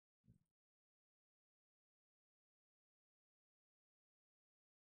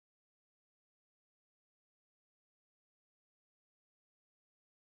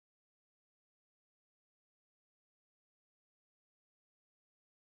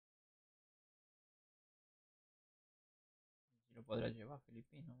 Si lo podrá llevar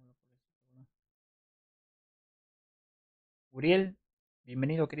filipino, boludo, pobrecito, boludo. Uriel,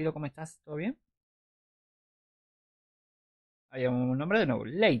 bienvenido, querido, ¿cómo estás? ¿Todo bien? Hay un nombre de nuevo.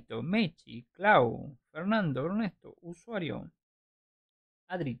 Leito, Mechi, Clau, Fernando, Ernesto, Usuario,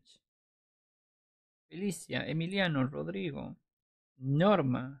 Adrich, Felicia, Emiliano, Rodrigo,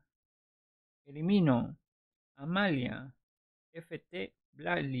 Norma, Elimino, Amalia, FT,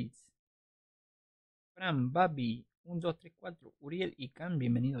 Blalitz, Fran, Babi, 1, 2, 3, 4, Uriel y Can.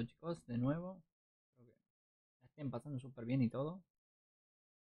 Bienvenidos, chicos, de nuevo. Espero que la estén pasando súper bien y todo.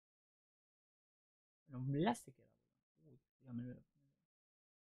 Bueno, Blas se queda. Uy, dígame.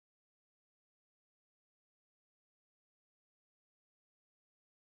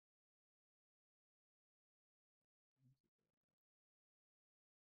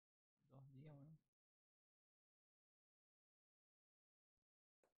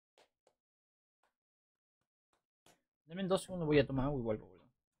 Dame en 2 segundos, voy a tomar agua y vuelvo,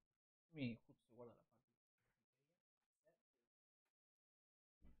 boludo. Justo se guarda la parte.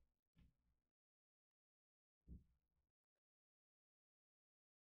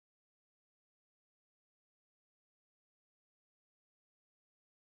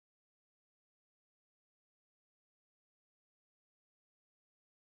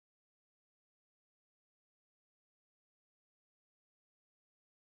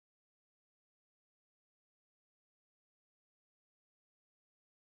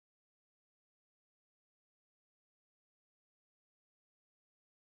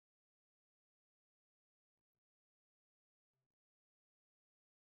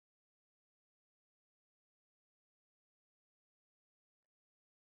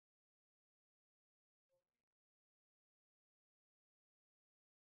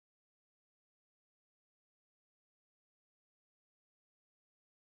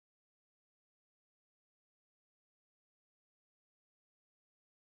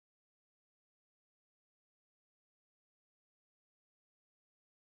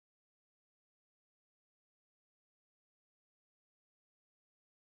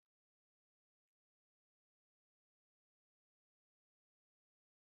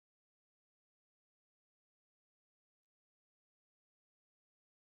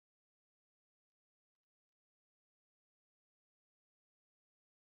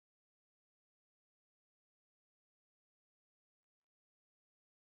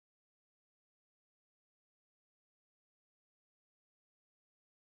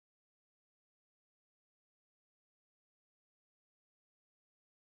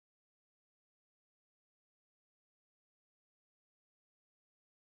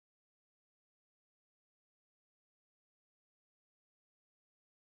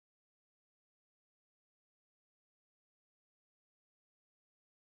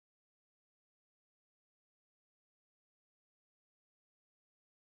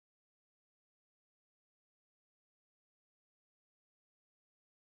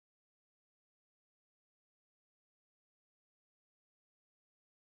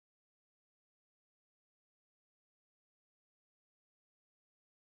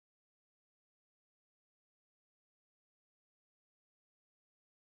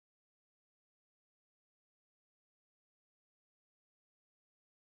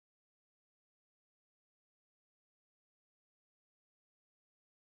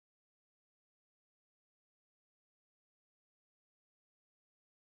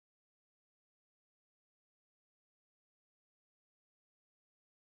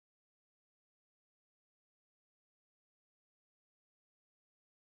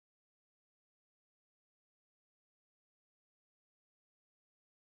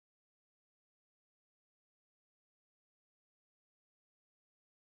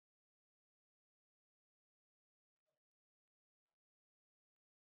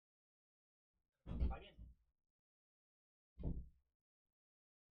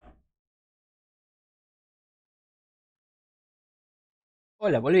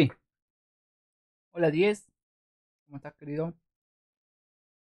 Hola, volví. Hola, 10. ¿Cómo estás, querido?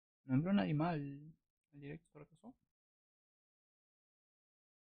 No entró nadie mal. ¿El directo fracasó?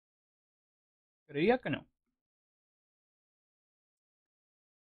 Creía que no.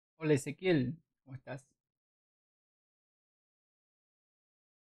 Hola, Ezequiel. ¿Cómo estás?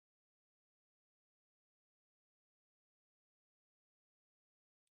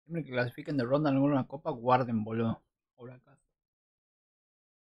 Siempre que clasifiquen de ronda en alguna copa, guarden, boludo. Por acá.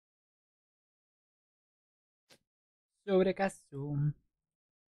 Sobre caso.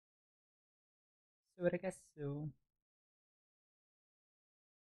 Sobre caso.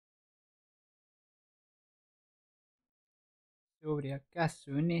 Sobre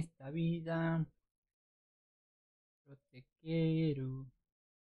acaso en esta vida. Yo te quiero.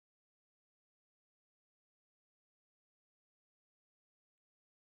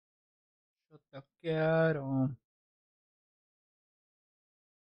 Yo te quiero.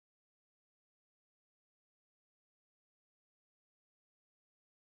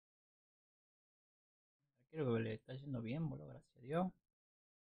 Creo que le está yendo bien, boludo. Gracias a Dios.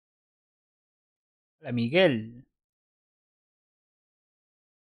 Hola, Miguel.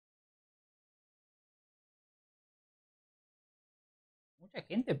 Mucha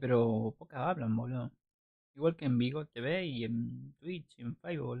gente, pero pocas hablan, boludo. Igual que en Vigo TV y en Twitch y en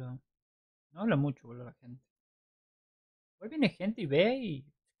Five, boludo. No habla mucho, boludo, la gente. Igual viene gente y ve y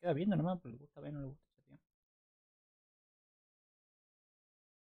se queda viendo nomás porque le gusta ver, no le gusta chatear.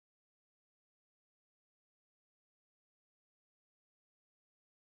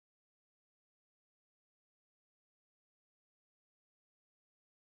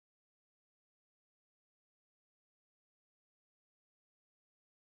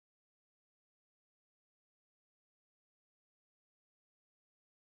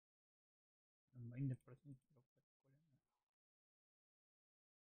 20% de oferta.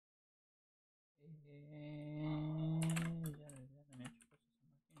 Ya me he hecho cosas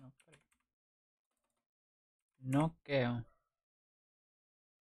aquí, no creo. No creo.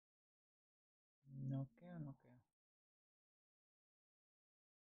 No creo, no creo.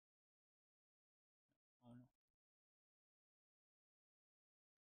 Oh, no.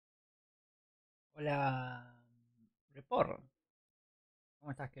 Hola, Repor.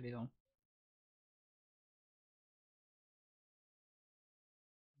 ¿Cómo estás, querido?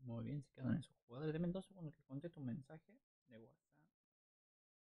 Muy bien, se quedan en sus jugadores. Deme 2 segundos que contesto un mensaje de WhatsApp.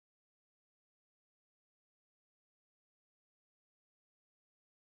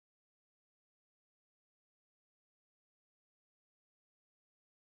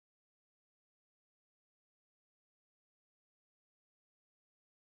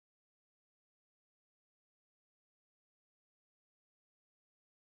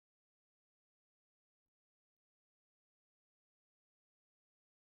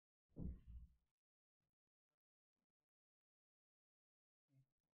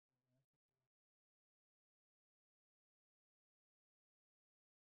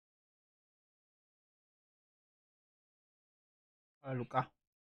 Hola, Lucas.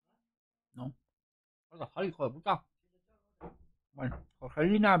 No. Hola, hijo de puta. Bueno,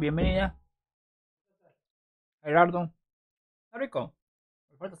 Jorgelina, bienvenida. Gerardo. Está rico.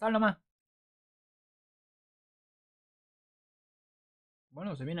 Me falta sal nomás.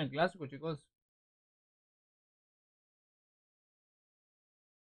 Bueno, se viene el clásico, chicos.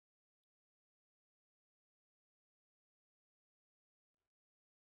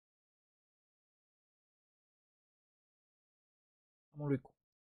 Está muy rico.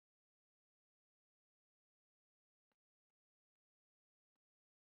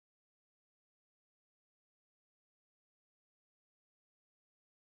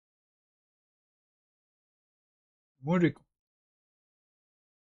 Muy rico.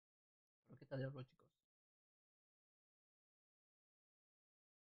 ¿Pero qué tal de oro, chicos?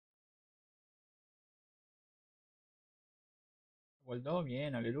 ¿Vuelto?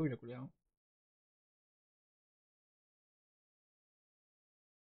 Bien, aleluya, culiao.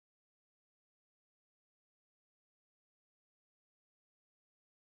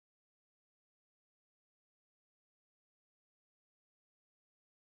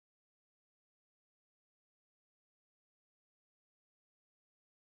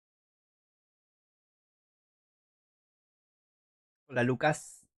 Hola,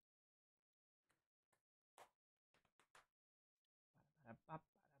 Lucas. Para pa,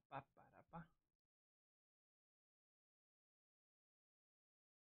 para pa, para pa.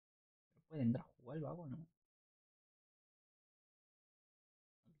 ¿Pero puede entrar a jugar el vago, no?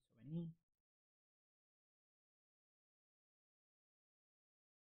 No quiso venir.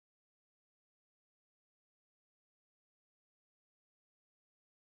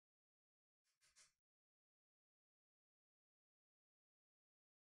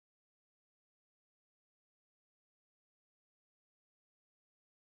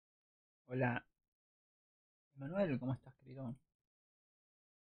 Hola, Manuel, ¿cómo estás, querido?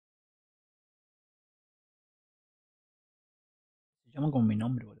 Se llama como mi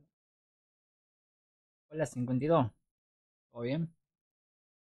nombre, boludo. Hola, 52. ¿Todo bien?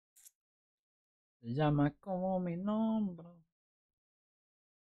 Se llama como mi nombre.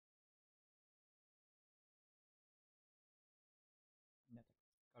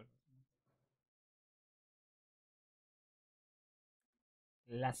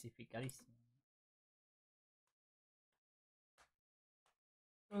 Clasificadísimo.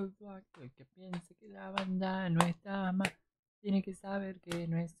 Todo aquel que piense que la banda no está mal, tiene que saber que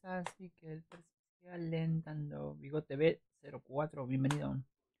no es así, que el Persija alentando. Bigote B04, bienvenido.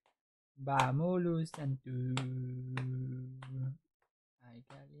 Vamos, Santu. Hay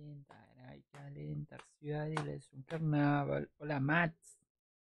que alentar. Ciudadela es un carnaval. Hola, Mats.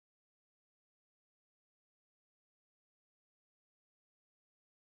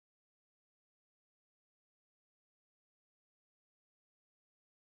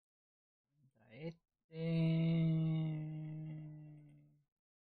 Entra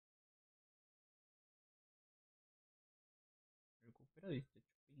Recupero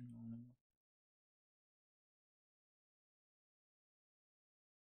 18 ping.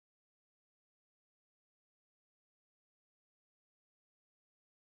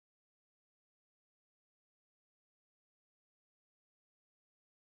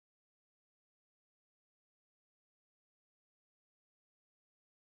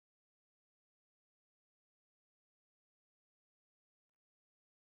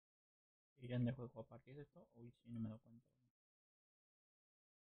 ¿Irán de juego a partir de esto? Uy, sí, no me doy cuenta.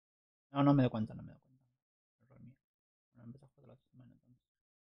 No, no me doy cuenta, no me doy cuenta. Error mío. Bueno, empezó a jugar la otra semana entonces.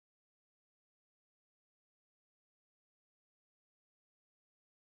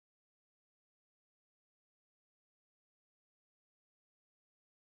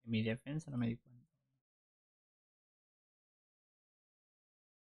 En mi defensa no me di cuenta.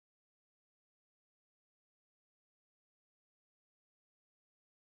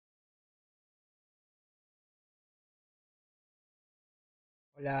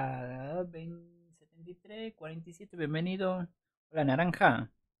 Hola, 73, 47, bienvenido. Hola,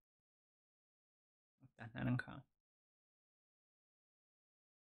 naranja. ¿Cómo estás, naranja?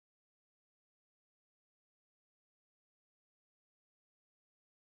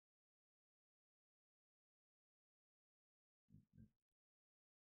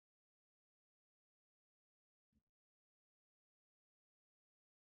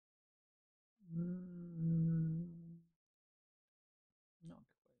 Mm, no,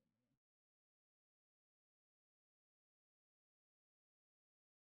 que juegue.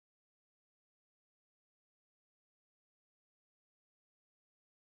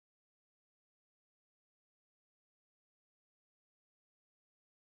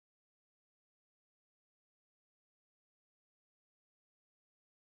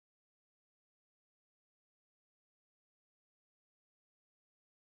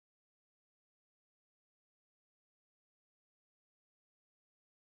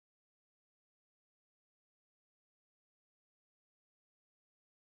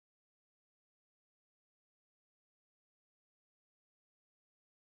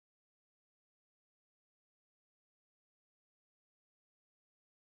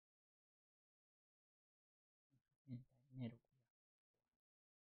 Enero,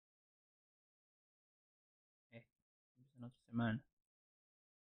 empieza en otra semana.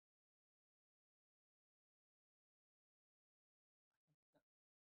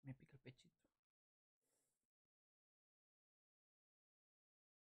 Me pica el pechito.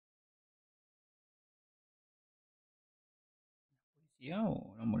 ¿Policía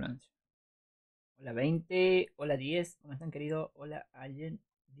o la ambulancia? Hola 20, hola 10, ¿cómo están querido? Hola Allen,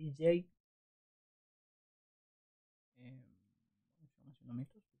 DJ. ¿Estamos haciendo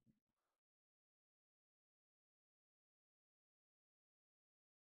metros?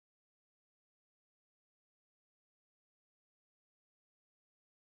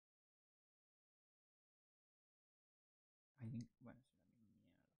 Ay, bueno, es una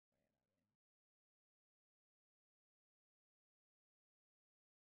mierda.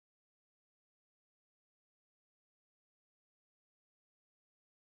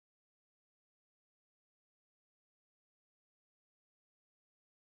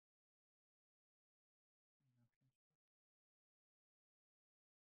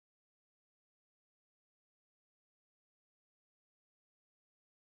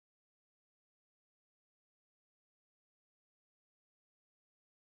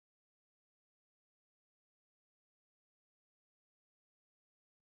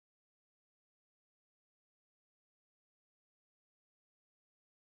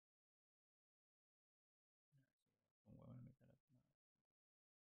 Con huevo no meter nada.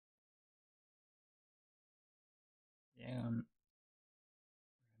 Llegan.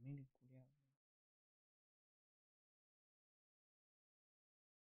 Ramiro y culiao.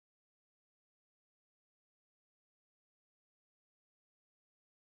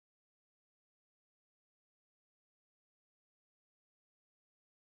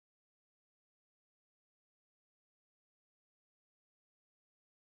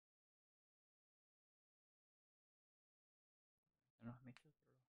 No los metros,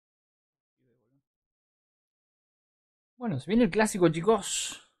 pero los pibes, boludo. Bueno, se viene el clásico,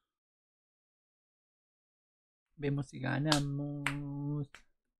 chicos. Vemos si ganamos.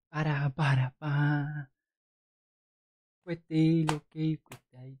 Pa. Cueste lo que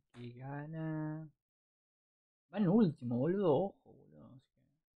cueste, hay que ganar. Va en último, boludo. Ojo, boludo. Así que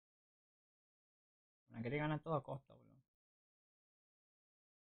van a querer ganar a toda costa, boludo.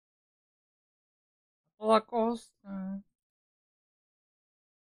 A toda costa.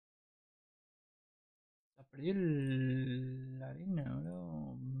 Se perdió la arena,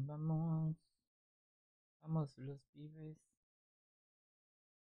 boludo. Vamos. Vamos los pibes.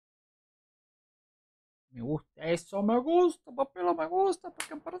 Me gusta eso, me gusta, papelo, me gusta,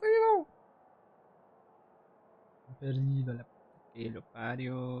 porque han perdido. Han perdido la puta que lo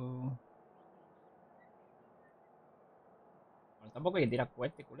parió. Bueno, tampoco hay que tirar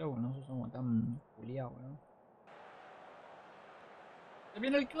cohete, culo, no somos tan culiados, ¿no? Se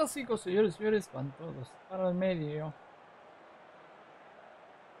viene el clásico, señores y señores, van todos para el medio.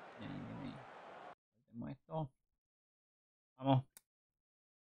 Bien ahí. Hacemos esto. Vamos.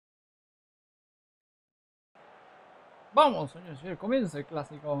 Vamos, señor, señor, comienza el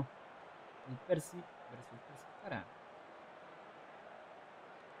clásico. El Persi versus Persija.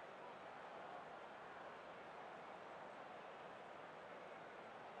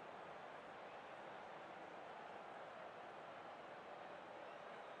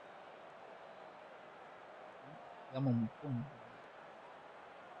 Damos un punto.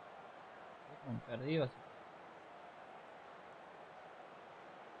 Estoy como perdido así.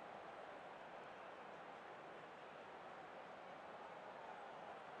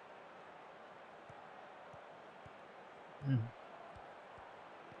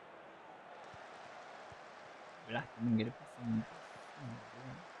 Blas también quiere pasar un boludo.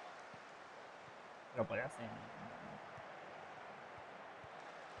 Pero puede hacer.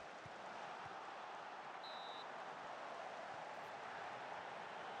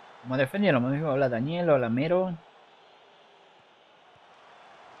 Como defendieron, me dijo, hola Daniel, hola Mero.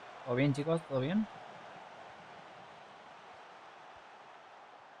 ¿Todo bien, chicos? ¿Todo bien?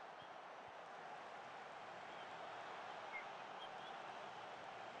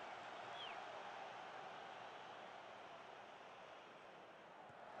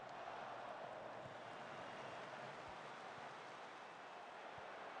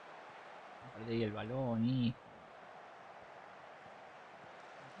 Perdí el balón, hijo.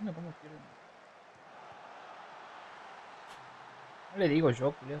 No entiendo cómo pierden. No le digo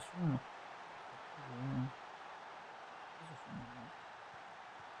yo, culeo, son unos. Eso es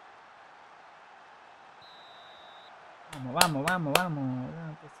uno. Vamos, vamos, vamos, vamos.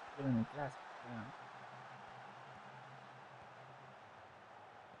 No, que se pierden el clásico.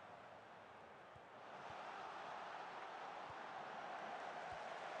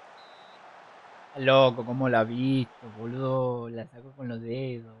 Está loco, cómo la ha visto, boludo. La sacó con los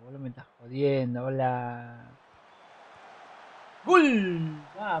dedos, boludo. Me estás jodiendo, hola. ¡Gol!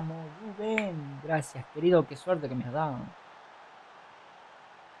 Vamos, Rubén. Gracias, querido. Qué suerte que me has dado.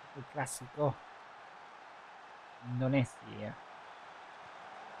 El clásico. Indonesia.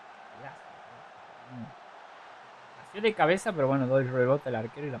 Gracias. Nació de cabeza, pero bueno, doy el rebote al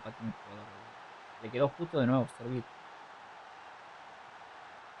arquero y la patina el jugador. Le quedó justo de nuevo servir.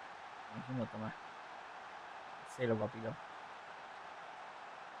 Como diciendo, tomás. Hacelo, papito.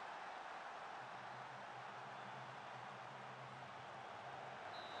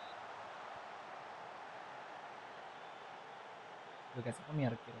 Lo que hace con mi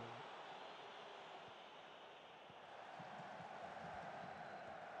arquero.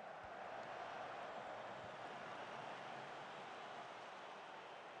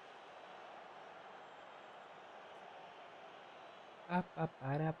 Pa, pa,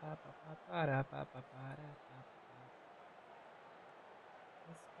 para, pa, pa, pa, para, pa, pa, para, pa, pa.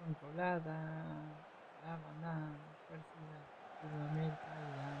 Descontrolada. La banda Persija Sudamérica y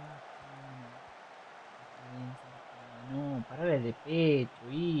la máquina. Está bien cercada. No, parale de pecho,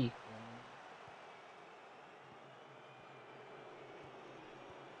 hijo.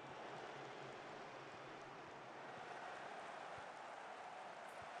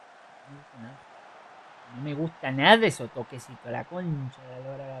 No me gusta nada. No me gusta nada esos toquecitos. La concha de la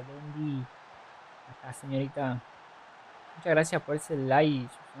lora. ¿Dónde? Acá, señorita. Muchas gracias por ese like,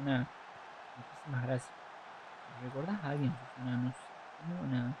 Susana. Muchísimas gracias. ¿Me recordás a alguien, Susana? No sé. Tengo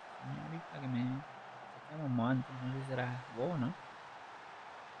una señorita que me chateábamos antes. No sé si era vos, ¿no?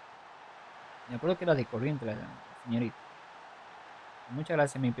 Me acuerdo que era de corriente la señorita. Muchas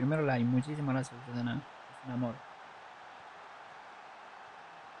gracias, mi primer like. Muchísimas gracias, Susana. Es un amor.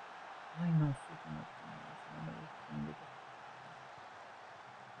 Ay, no sé cómo no me gusta cómo le toca.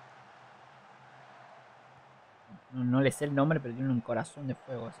 No, no le sé el nombre, pero tiene un corazón de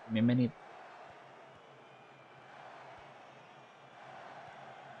fuego, así que bienvenido.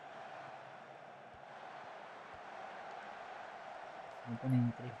 Me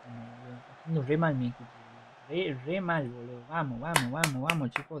ponen 3-1, boludo. Está jugando re mal mi equipo, boludo. Re mal, boludo. Vamos, vamos, vamos, vamos,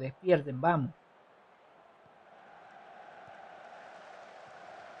 chicos. Despierten, vamos.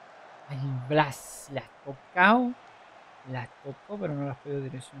 Ay, Blas, las tocó. Las tocó, pero no las puedo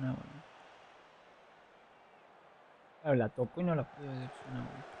direccionar, boludo. Claro, la tocó y no las puedo direccionar,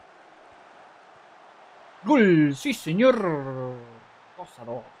 boludo. ¡Gol! ¡Sí, señor!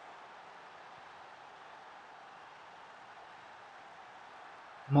 2-2.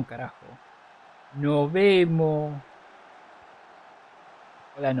 ¿Cómo carajo? Nos vemos.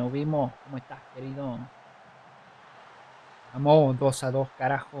 Hola, nos vimos. ¿Cómo estás, querido? Vamos, 2-2,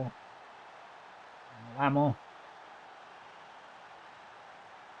 carajo. Vamos, vamos.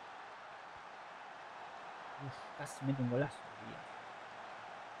 Uf, casi mete un golazo. Tío.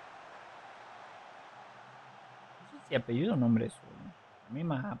 No sé si apellido o nombre eso, boludo. A mí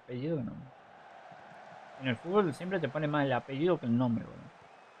más apellido que nombre. En el fútbol siempre te pone más el apellido que el nombre, boludo.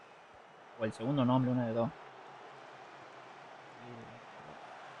 O el segundo nombre, una de dos.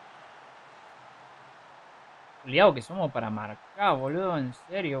 Culiao que somos para marcar, boludo. En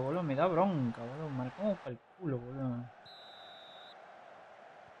serio, boludo. Me da bronca, boludo. Marcamos para el culo, boludo.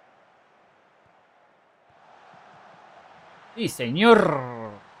 Sí,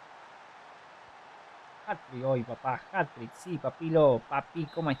 señor. Hattrick hoy, papá. Hattrick. Sí, papilo. Papi,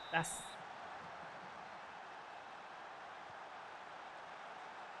 ¿cómo estás?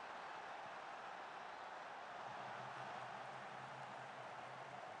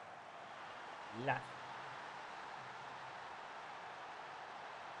 La...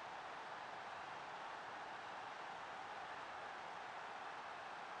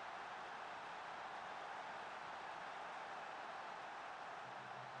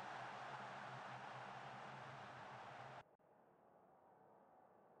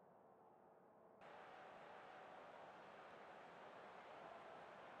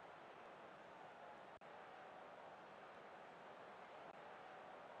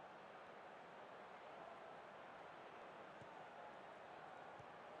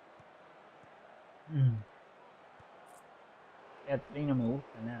 Mm. Hattrick no me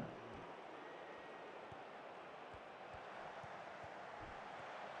gusta nada, boludo.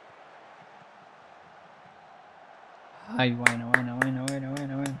 Ay, bueno.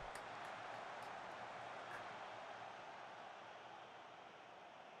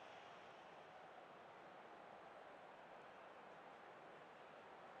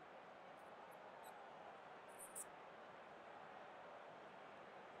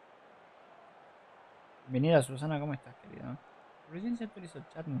 Bienvenida Susana, ¿cómo estás, querida? Recién se actualizó el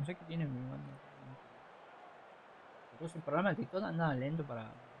chat, no sé qué tiene, me manda. Porque el programa de TikTok anda lento para.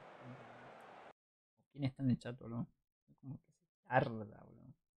 ¿Quién está en el chat, boludo? Como que se tarda,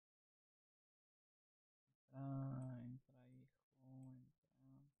 boludo. Entra, hijo.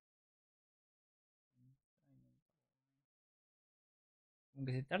 Como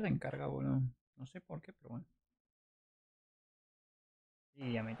que se tarda en carga, boludo. No sé por qué, pero bueno.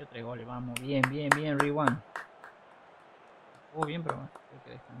 Sí, ya metió 3 goles, vamos. Bien, Rewan. Jugó bien, pero bueno, creo que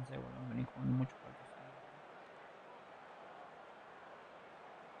descansé, boludo. Vení jugando muchos partidos seguidos.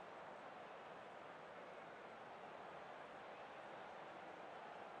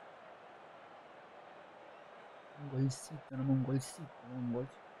 Un golcito, no un golcito, un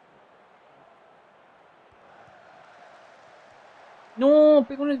golcito. No,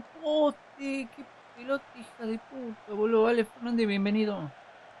 pegó en el poste. Qué pelota, hija de puta, boludo. Vale, Fernández, bienvenido.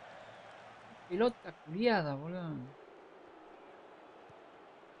 Qué pelota culiada, boludo.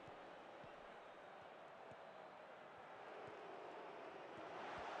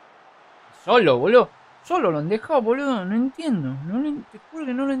 Solo, boludo. Solo lo han dejado, boludo. No entiendo. Te juro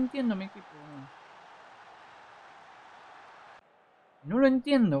que no lo entiendo, mi equipo, boludo. No lo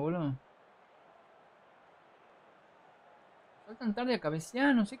entiendo, boludo. Saltan tarde a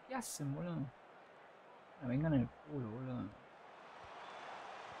cabecear, no sé qué hacen, boludo. Ah, vengan el culo, boludo.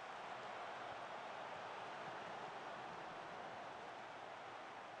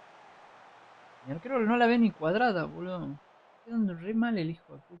 Mi arquero no la ve ni cuadrada, boludo. Está dando re mal el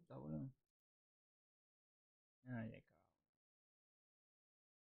hijo de puta, boludo. Ay, ya cago.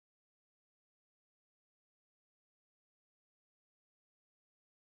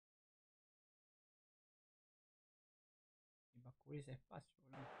 Y va a cubrir ese espacio,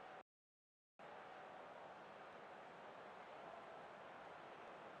 boludo.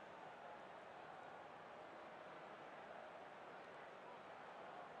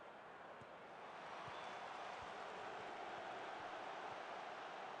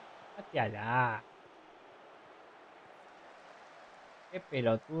 Pateala. Qué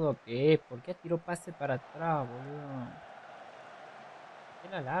pelotudo que es. ¿Por qué tiró pase para atrás, boludo?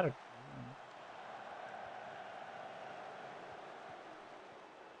 Era el arco, boludo.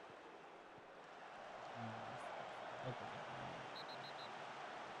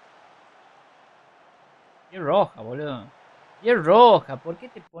 Y es roja, boludo. Y es roja. ¿Por qué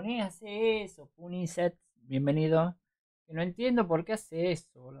te pones a hacer eso, Puniset? Bienvenido. Que no entiendo por qué hace eso,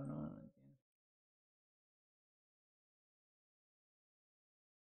 boludo. No entiendo.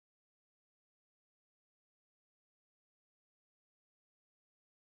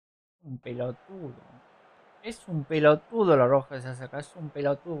 Un pelotudo. Es un pelotudo la roja que se hace acá. Es un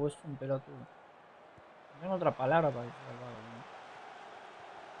pelotudo, es un pelotudo. No tengo otra palabra para decir algo, boludo.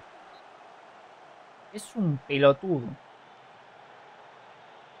 Es un pelotudo.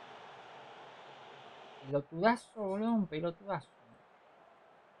 Pelotudazo, boludo. Un pelotudazo.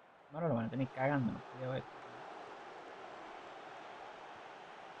 Ahora lo van a tener cagando, los culiados estos.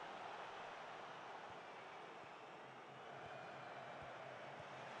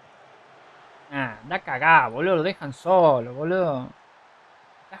 Ah, anda a cagar, boludo. Lo dejan solo, boludo.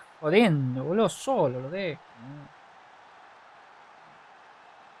 Estás jodiendo, boludo. Solo lo dejan.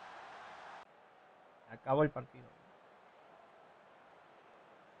 Acabó el partido.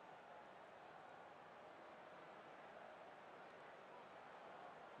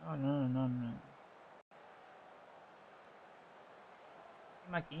 No, no, no, no. Qué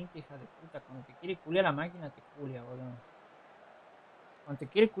maquinita, hija de puta. Cuando te quiere culiar la máquina, te culia, boludo. Cuando te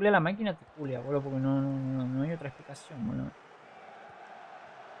quiere culiar la máquina, te culia, boludo. Porque no hay otra explicación, boludo.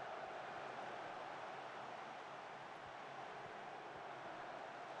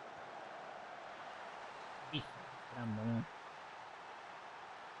 Hija de gran, boludo.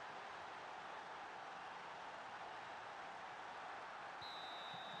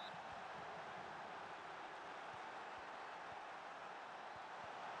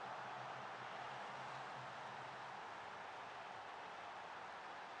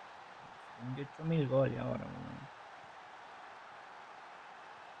 $28.000 goles ahora, boludo.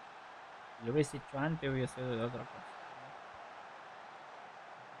 Si lo hubiese hecho antes, hubiese sido de otra cosa.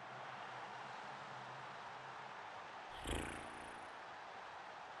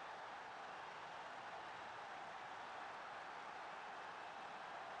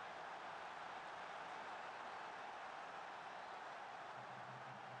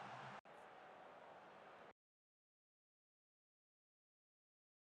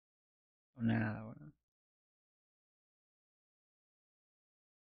 O nada, boludo.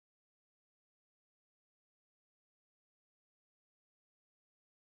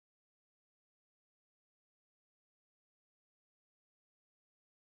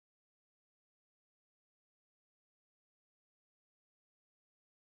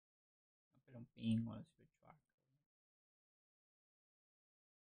 Pero un pingo, así lo he hecho acá.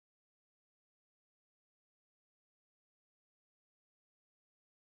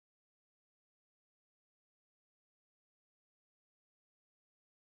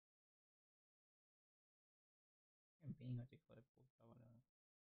 Un pingo, este hijo de puta, boludo.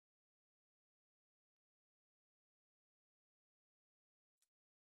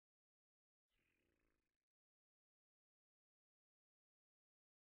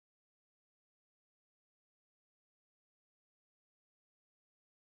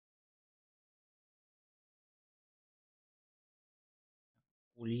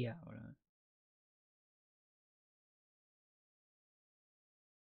 Culia, boludo.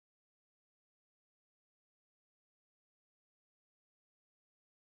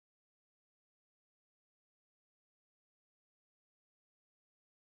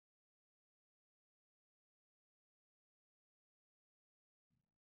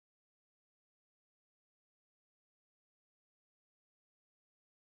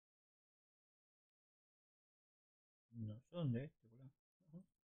 No sé dónde es este, boludo. Ujú.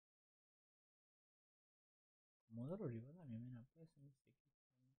 Comodoro Rivadavia, mira, puede ser este equipo.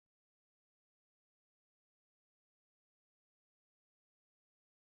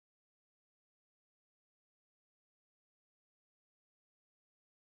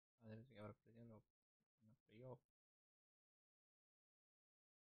 A ver si habrá perdido los playoffs.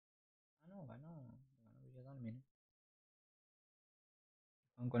 Ah, no, ganó Villadalmine.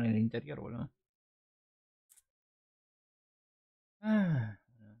 Van con el interior, boludo. Ah,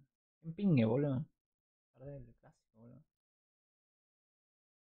 boludo. En pingue, boludo. Perder el clásico, boludo.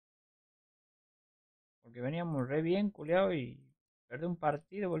 Porque veníamos re bien, culiado, y perder un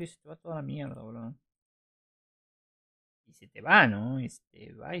partido, boludo, y se te va toda la mierda, boludo. Y se te va, ¿no? Y se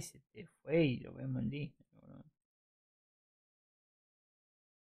te va y se te fue y lo vemos en Disney, boludo.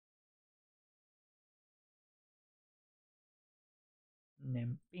 Un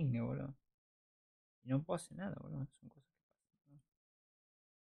empingue, boludo. Y no puedo hacer nada, boludo. Son cosas que pasan.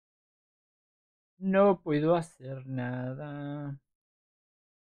 No puedo hacer nada.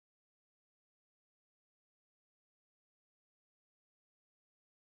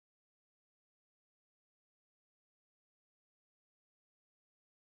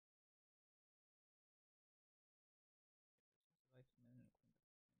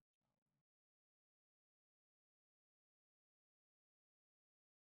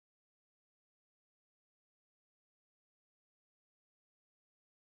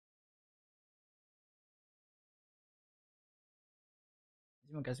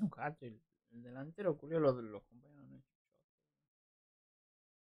 Encima que hace un hat, el delantero, culiao, los compañeros no han hecho shot.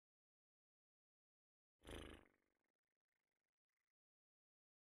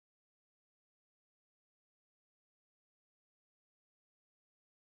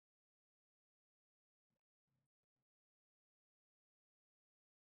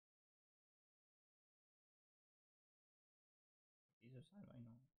 Hizo salva y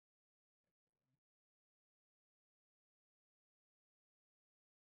no.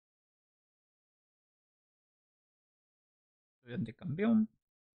 estudiante campeón.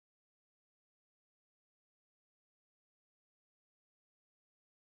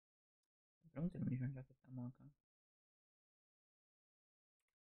 Pregúntenme millón ya que estamos acá.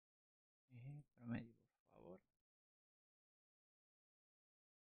 Promedio, por favor.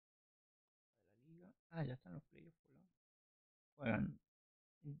 La liga. Ah, ya están los playoffs. Juegan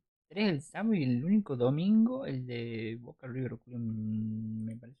 3 el sábado y el único domingo el de Boca River.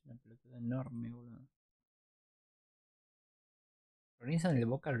 Me parece una pelota enorme, boludo. Organizan el de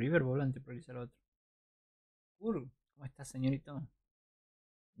Boca River, boludo, antes de priorizar otro. ¿Cómo está, señorito?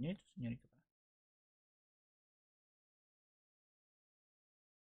 Señorito, señorito.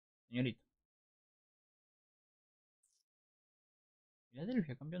 Señorito.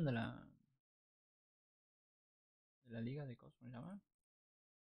 Filadelfia, campeón de la liga de cosas, ¿me llama?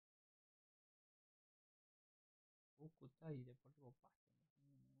 Cúcuta y Deportivo Pasto.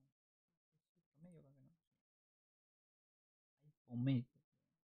 Promedio, creo que no. Hay promedio.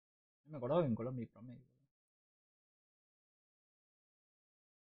 No me acordaba que en Colombia hay promedio.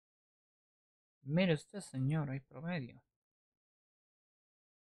 Mire usted, señor, hay promedio.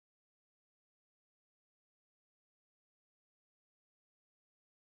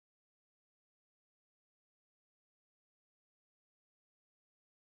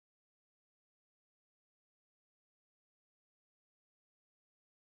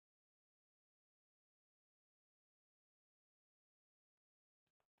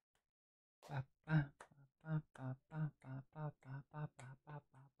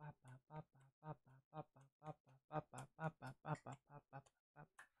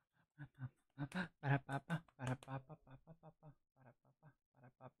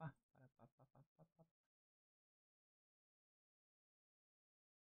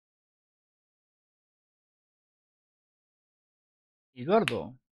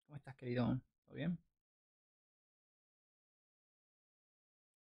 Eduardo, ¿cómo estás, querido? ¿Todo bien?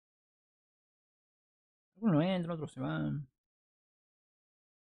 Algunos entran, otros se van.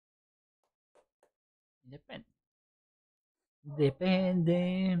 Depende.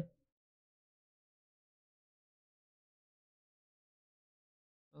 Depende.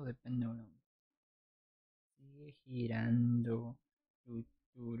 Todo depende, boludo. Sigue girando. Tu,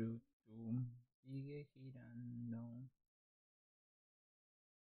 turu, tu. Sigue girando.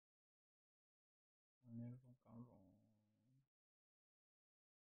 Con el rock and roll.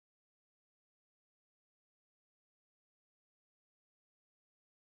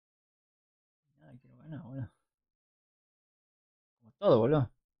 Nada, quiero ganar, boludo. Como todo,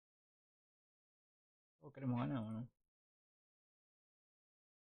 boludo. Todos queremos ganar, boludo.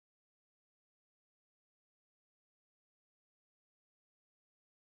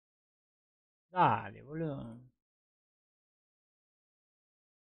 Dale, boludo.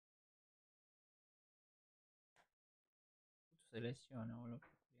 Justo se lesiona, boludo.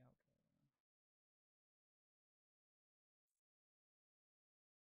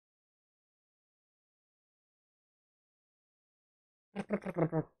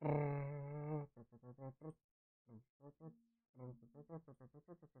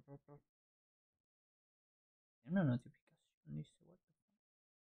 Tiene una notificación, dice, what the fuck.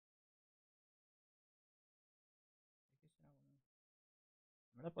 ¿Qué será, boludo?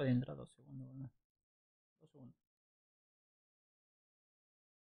 En verdad podía entrar 2 segundos, boludo. 2 segundos.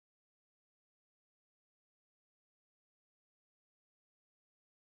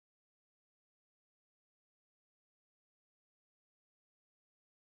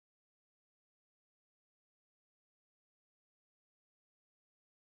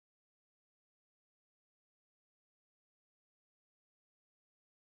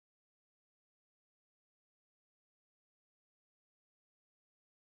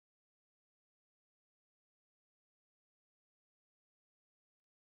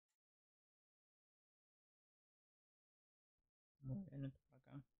 Muy bien, esto por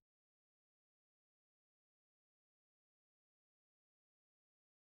acá.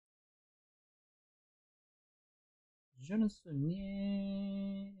 Yo no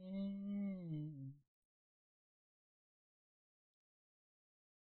soñé.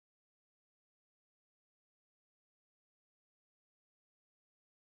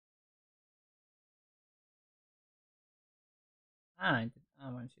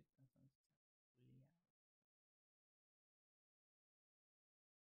 Bueno, sí.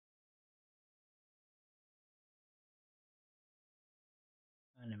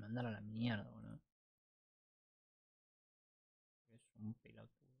 Van a mandar a la mierda, boludo. Es un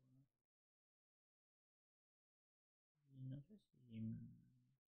pelotudo, ¿no? Y no sé si.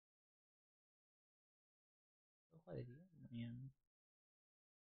 Hoja de día, bien.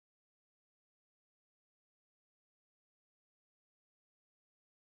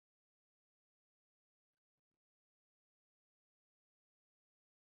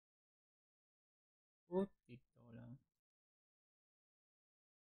 Justito, boludo.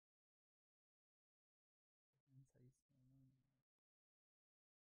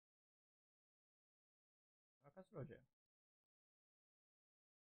 Acá solo llego.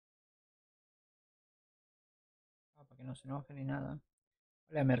 Ah, para que no se enoje ni nada.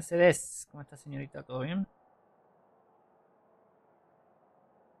 Hola Mercedes, ¿cómo está señorita? ¿Todo bien?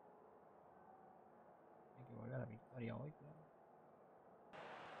 Hay que volver a la victoria hoy, claro.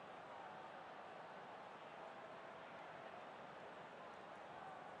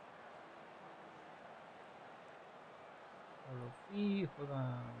 Pablo Fi juega.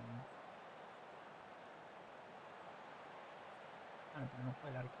 Ah, no, pero no juega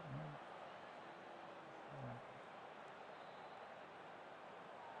el arquero, ¿no? Juega el arquero.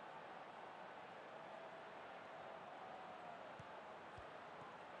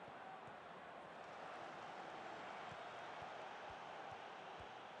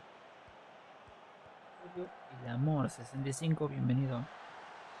 El amor 65, bienvenido.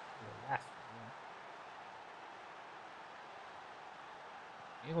 Qué golazo, boludo.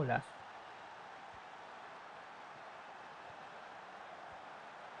 Qué golazo.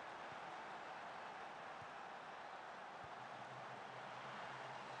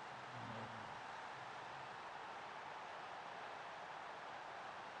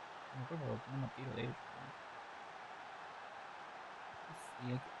 No creo que ponemos tiro de ellos. ¿No?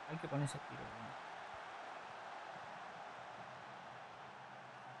 Sí, hay que ponerse a tiro.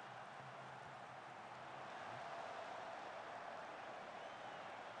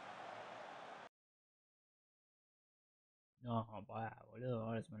 No, boludo,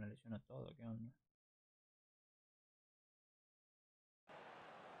 ahora se me lo lesionó todo. ¿Qué onda?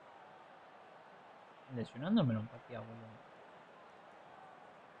 Lesionándome lo empatía, boludo.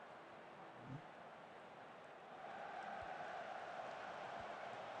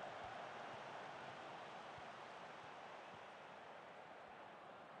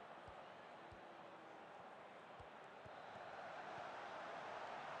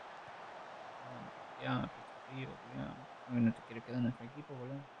 Ya, tío, ya. No te quiere quedar en nuestro equipo,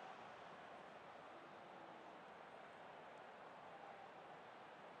 boludo.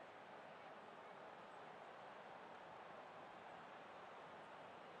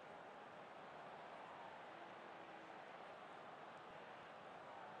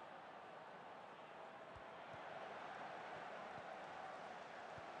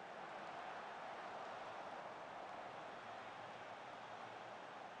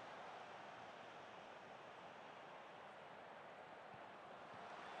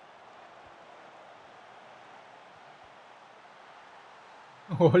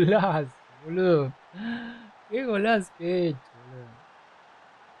 Golazo, boludo. Qué golazo que he hecho, boludo.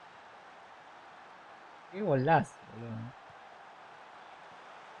 Qué golazo, boludo.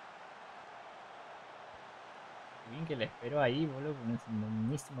 Qué bien que la esperó ahí, boludo, porque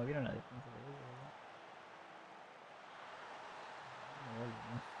ni se movieron la defensa de ellos, boludo. Qué gol,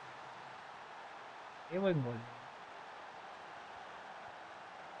 boludo. Qué buen gol, boludo.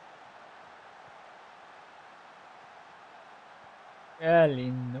 Qué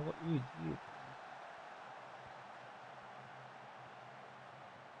lindo. Uy, tío.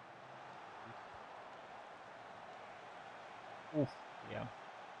 Uf, ya.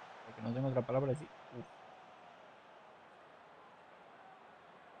 Porque no tengo otra palabra así. Uf.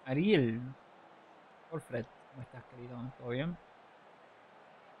 Ariel. Alfred, ¿cómo estás, querido? ¿Todo bien?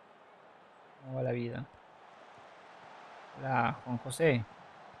 ¿Cómo va la vida? Hola, Juan José.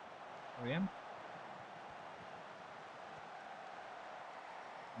 ¿Todo bien?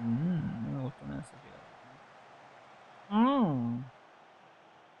 No me gustó nada esa llegada. No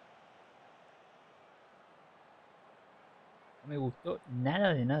me gustó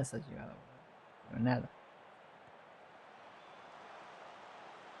nada de nada esa llegada, boludo. Pero nada.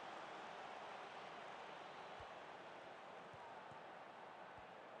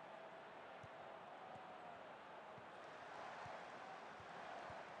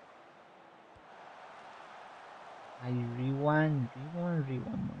 Ay, rewind, boludo.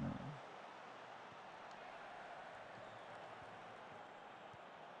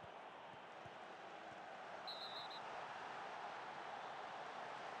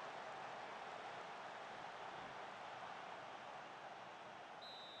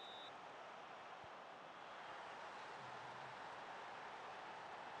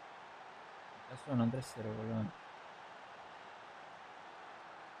 Ya son 3-0, boludo.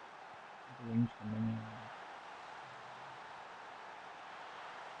 Qué hincha, compañero.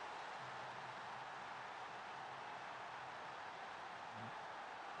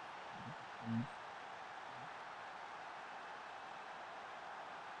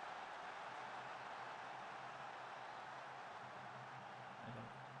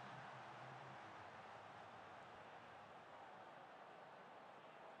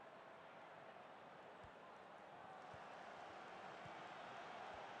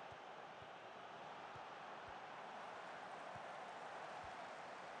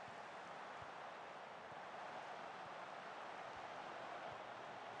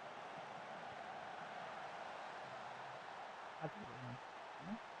 hat-trick,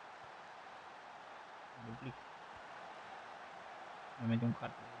 ¿no? Duplico. Me metí un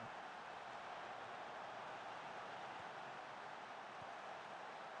hat-trick, boludo.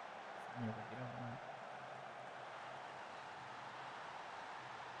 Me lo retiró, hermano.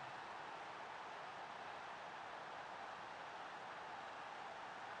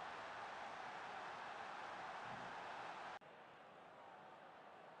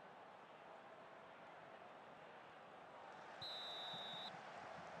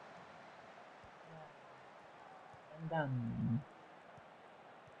 Andan.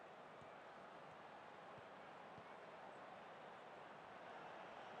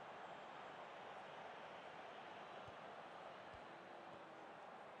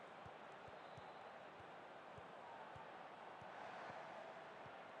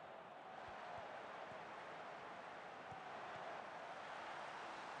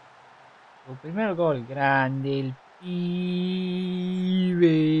 Su primer gol, grande, el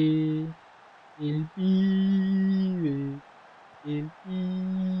pibe. El pibe. El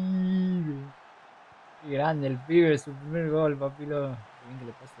pibe. Qué grande el pibe, su primer gol, papilo. Qué bien que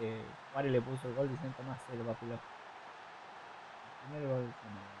le puse. Juárez le puso el gol diciendo toma cero, papilo. El primer gol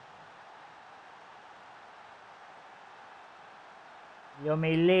con él. Lo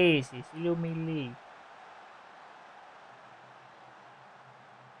merece, sí lo merece.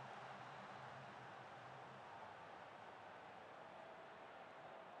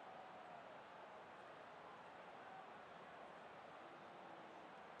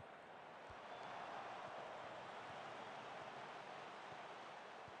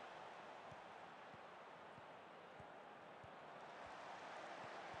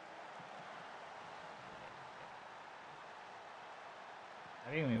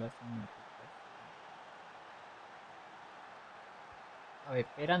 Sabía que me iba a hacer una puta. A ver,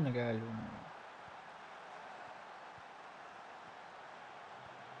 esperando que haga el uno.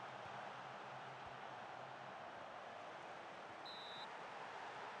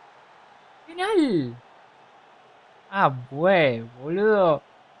 ¡Final! Ah, boludo.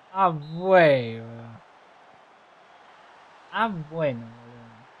 Ah, boludo. Ah, bueno, boludo.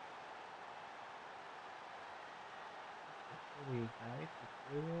 Este juego y cada vez que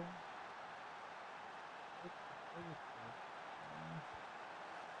juego. Este juego y cada vez que juego.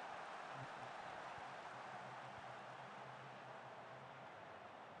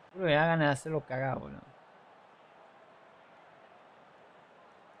 Juro que da ganas de hacerlo cagado, boludo.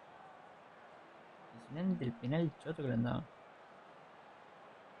 Impresionante el penal choto que le han dado.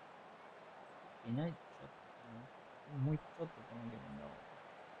 Qué penal choto, boludo. Es muy choto el penal que le han dado, boludo.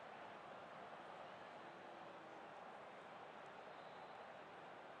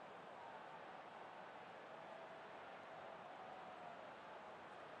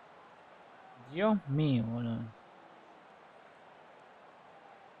 Dios mío, boludo.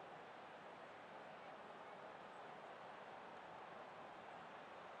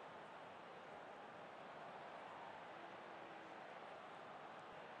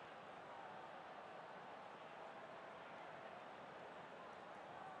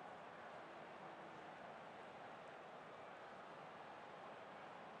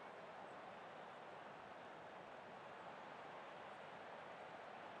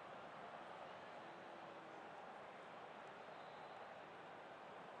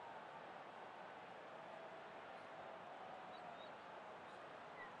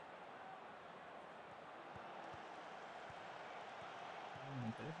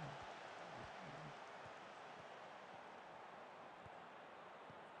 Mi teléfono.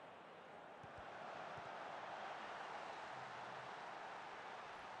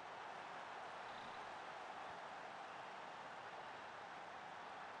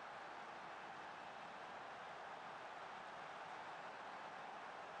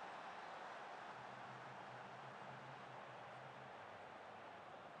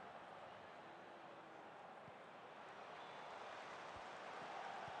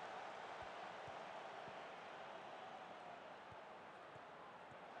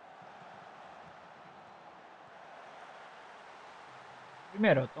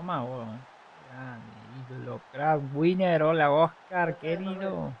 Primero, toma vos. Grande, ídolo, crack, winner. Hola, Oscar,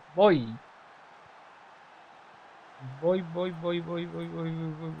 querido. Voy. Voy para comer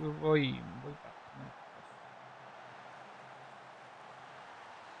cosas.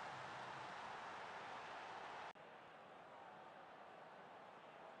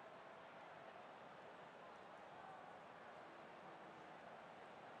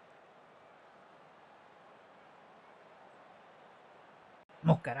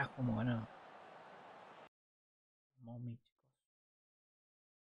 Vamos, carajo, hemos ganado. Mami, chicos.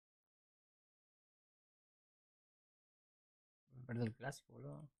 perder el clásico,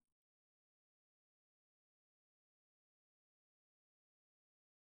 boludo.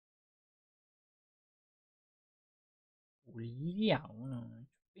 Julia, uno.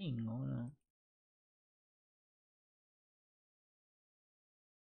 Chupingo, uno.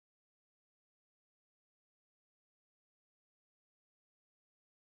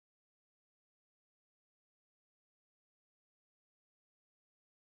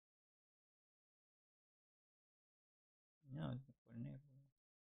 No, se fue el negro.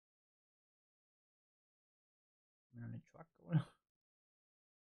 Me lo han hecho acá, boludo.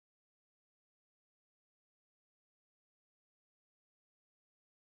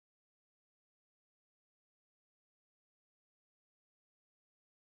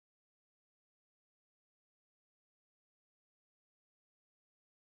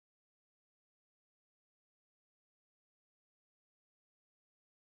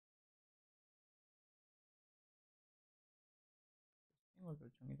 Tengo otro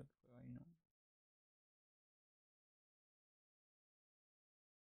chonguito que juega ahí, ¿no?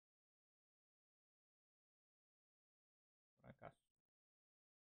 Por acaso.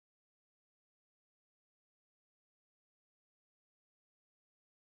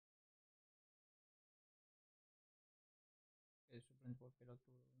 Que suplente por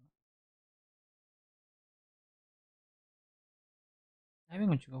pelotudo, ¿no? Ahí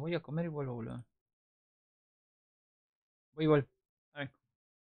vengo, chicos. Voy a comer y vuelvo, boludo. Voy y vuelvo. A ver.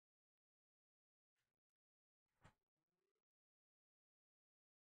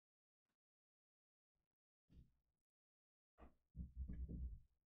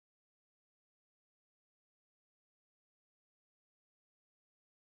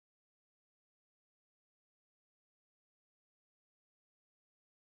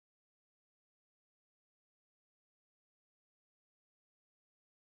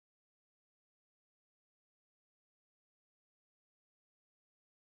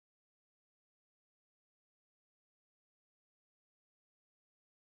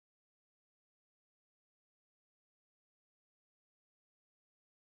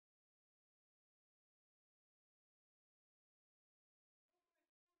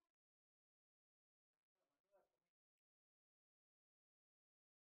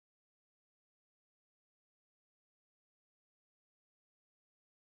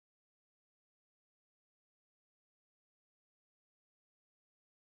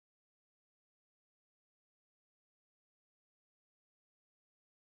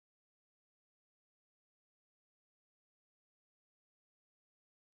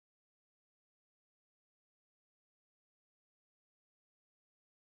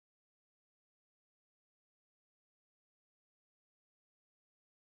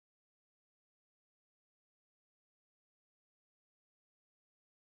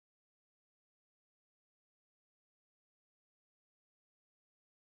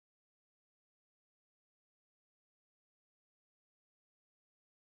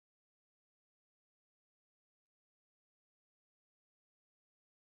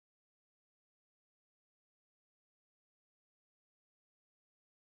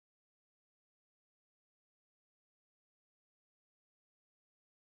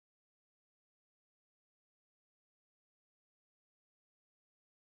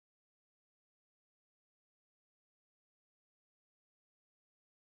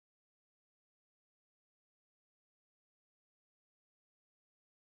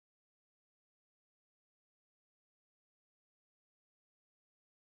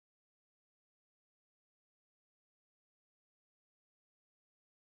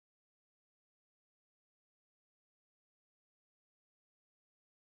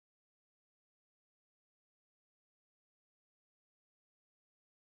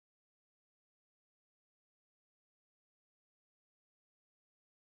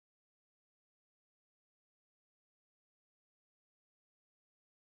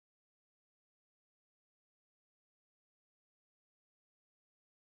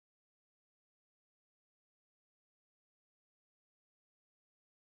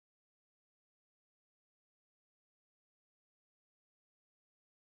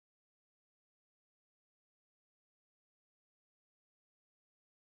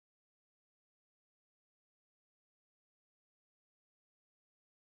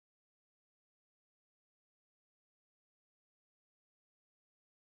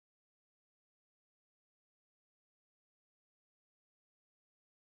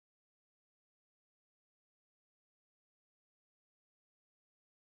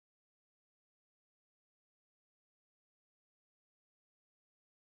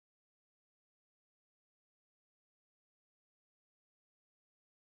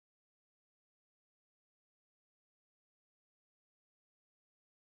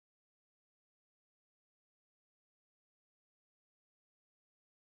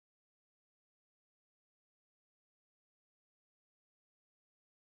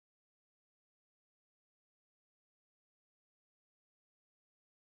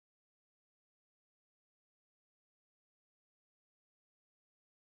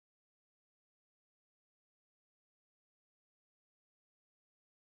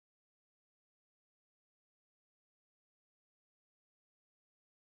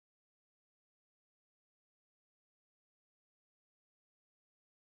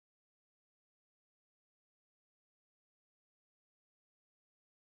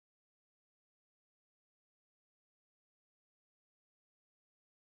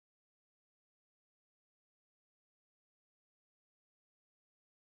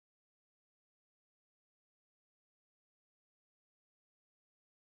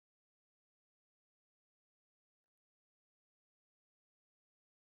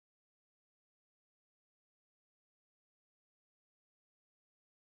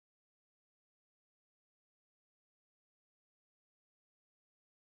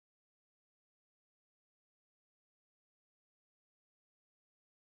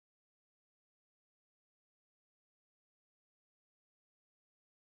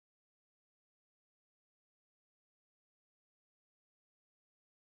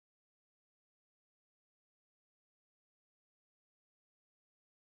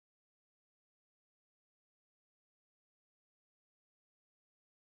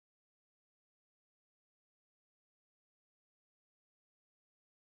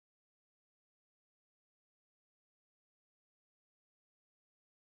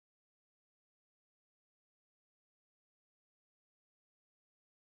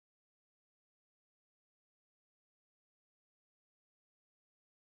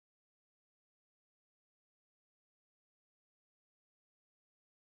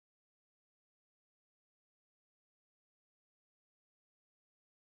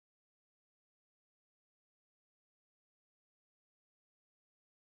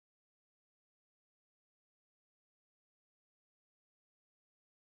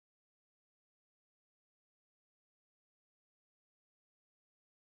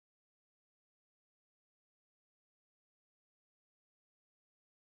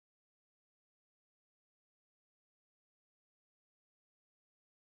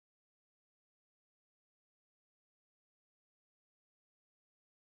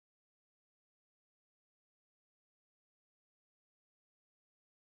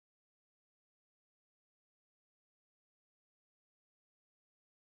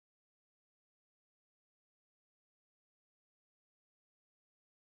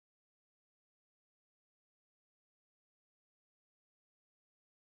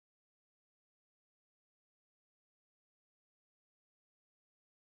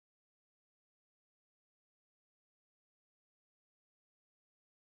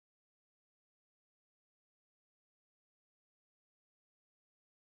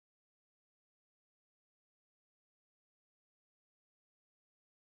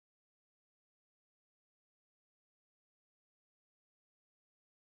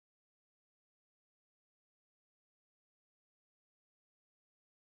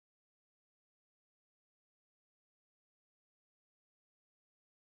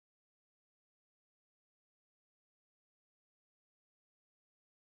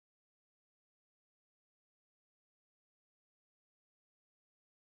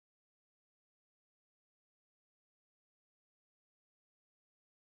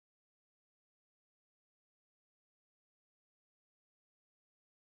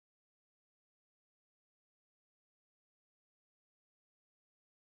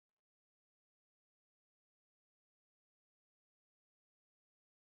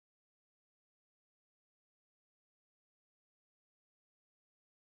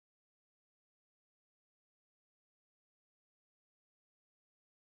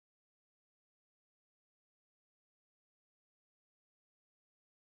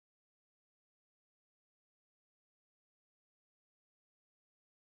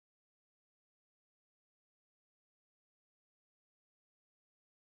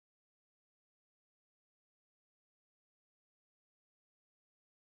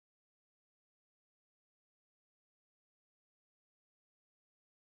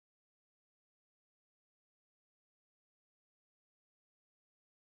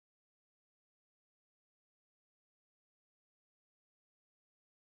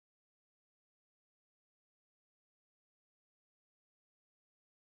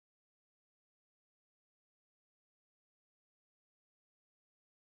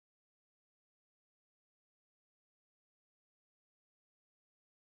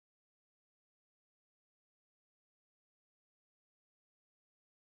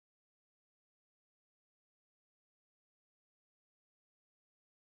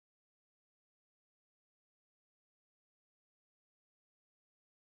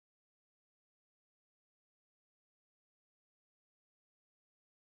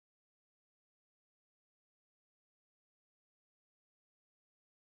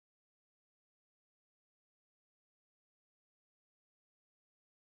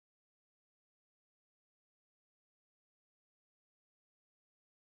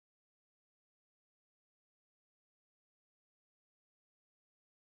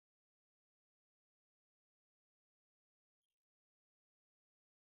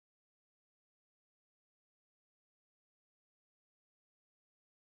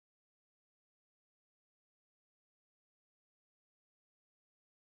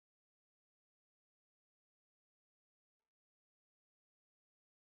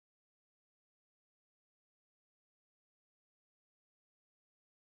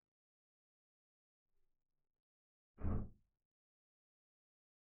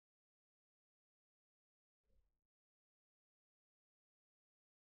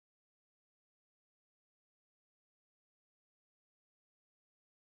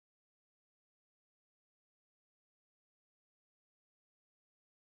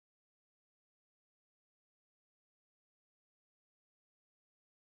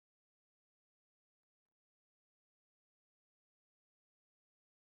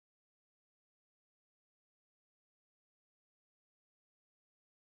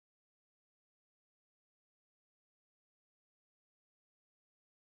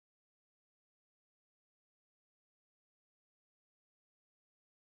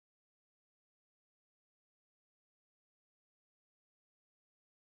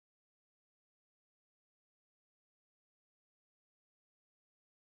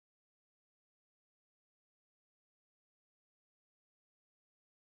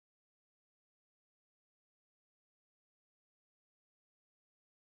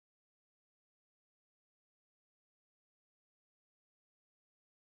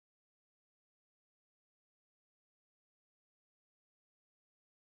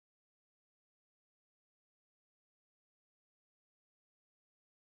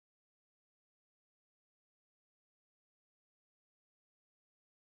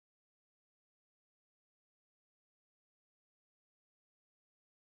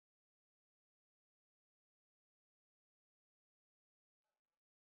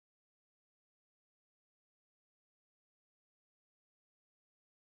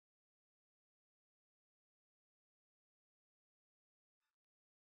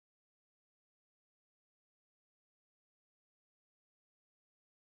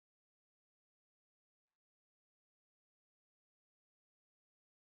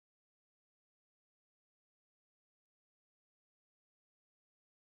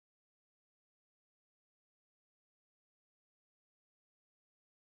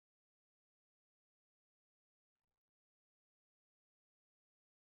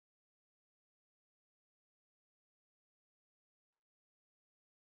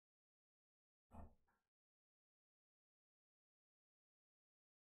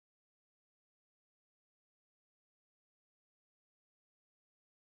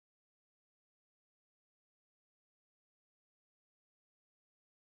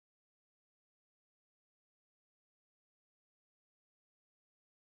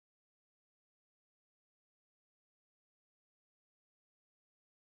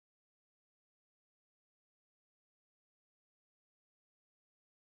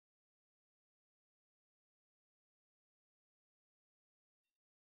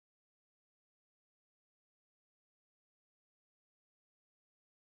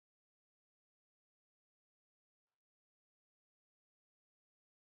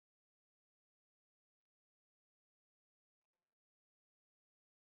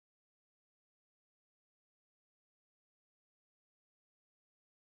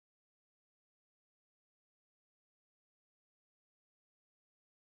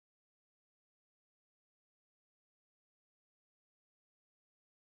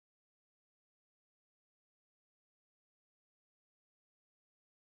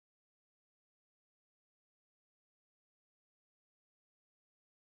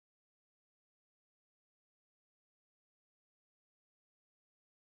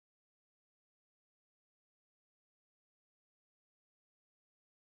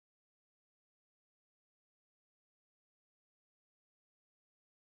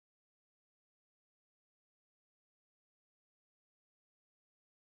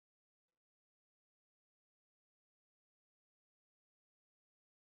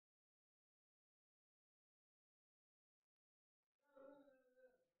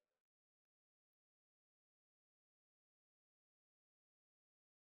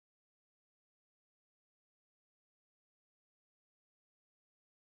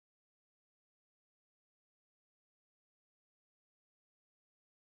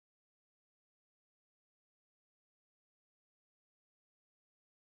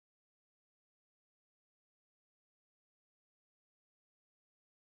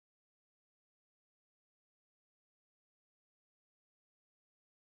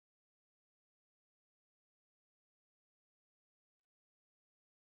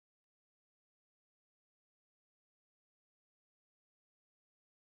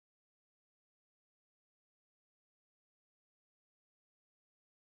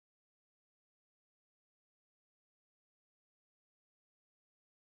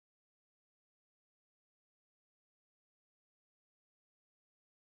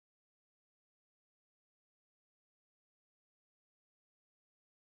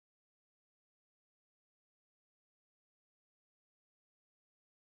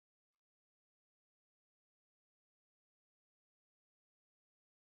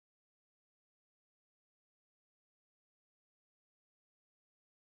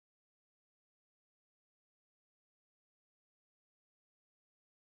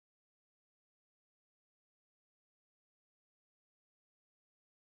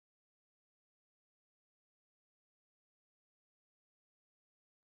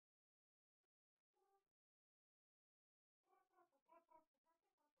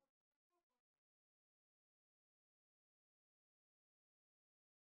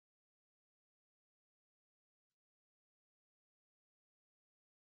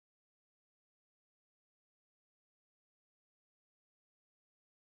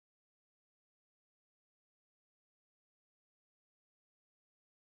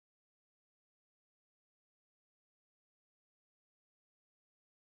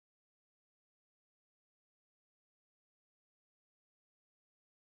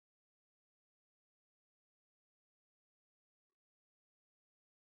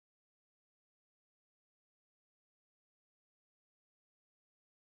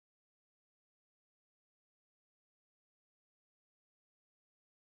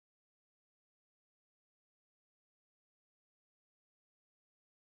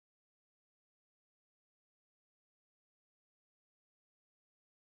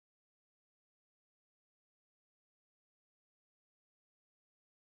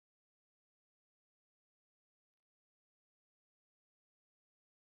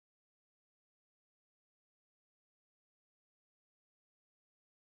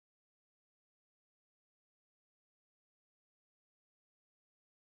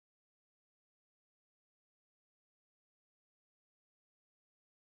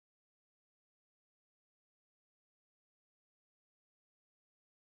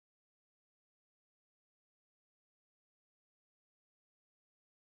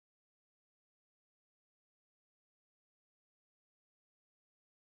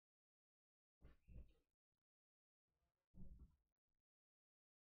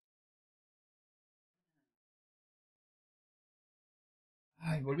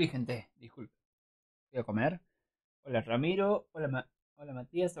 Ay, volví, gente. Disculpe. Voy a comer. Hola, Ramiro. Hola, hola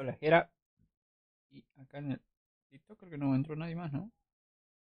Matías. Hola, Jera. Y acá en el TikTok creo que no entró nadie más, ¿no?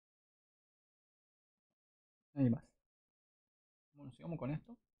 Nadie más. Bueno, sigamos con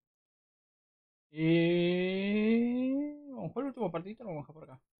esto. Vamos a jugar el último partidito. Lo vamos a dejar por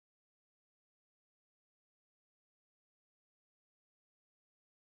acá.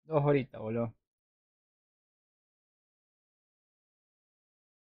 Dos horitas, boludo.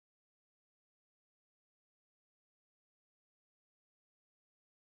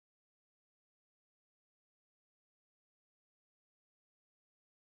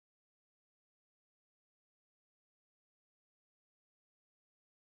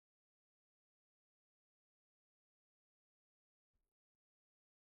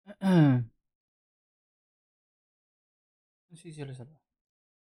 Sí, sí, lo salvo.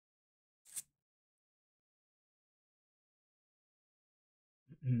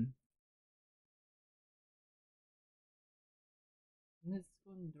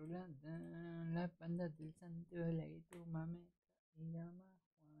 Descontrolada, la panda del santo, la que tu mame y llama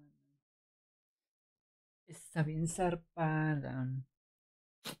Juana. Está bien zarpada.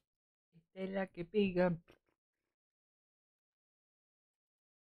 Esta es la que pega.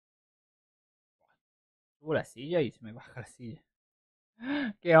 Subo la silla y se me baja la silla.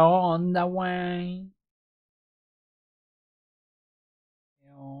 ¿Qué onda, wey? ¿Qué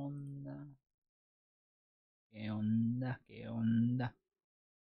onda? ¿Qué onda? ¿Qué onda?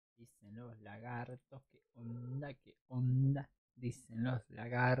 Dicen los lagartos. ¿Qué onda? ¿Qué onda? Dicen los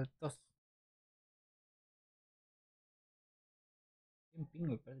lagartos. ¿Quién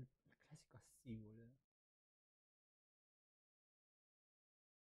pingo el clásico así, boludo?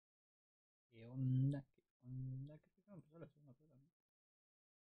 ¿Qué onda? ¿Qué onda? Creo que no empezó la segunda prueba, ¿no?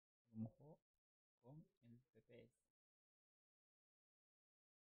 Como juego con el FPS.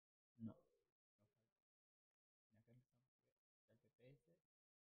 No, no falta. Acá empezamos el FPS.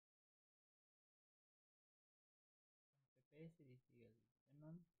 FPS y sigue el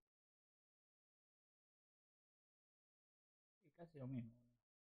Hitman. Y casi lo mismo.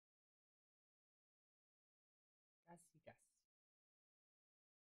 Casi, casi.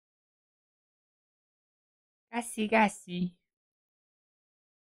 Casi, casi.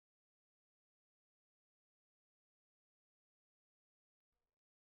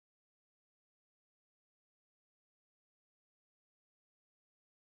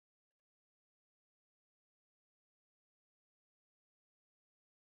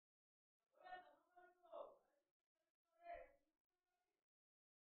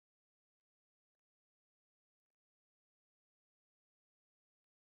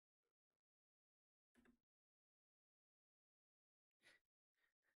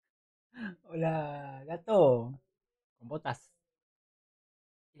 Hola, gato. Con botas.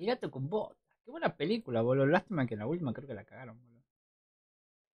 El gato con botas. Qué buena película, boludo. Lástima que en la última creo que la cagaron, boludo.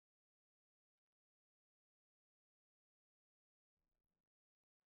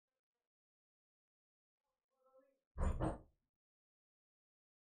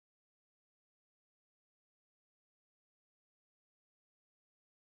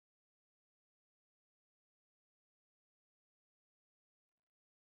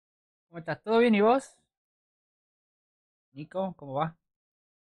 ¿Cómo estás? ¿Todo bien y vos? Nico, ¿cómo va?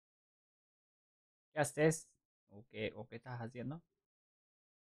 ¿Qué haces? O qué estás haciendo?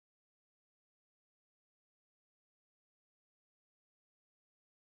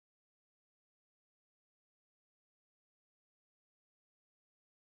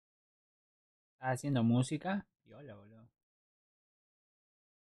 ¿Estás haciendo música? Y hola, boludo.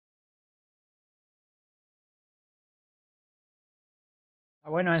 Está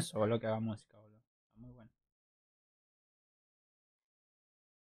bueno eso, boludo, que haga música, boludo. Está muy bueno.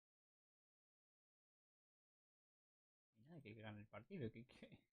 Y nada, que gane el partido.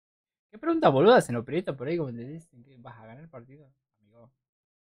 ¿Qué preguntas boludas hacen los periodistas por ahí como te dicen que vas a ganar el partido? Amigo,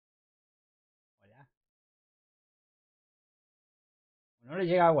 hola. O no le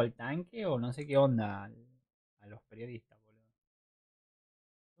llega agua al tanque o no sé qué onda a los periodistas, boludo.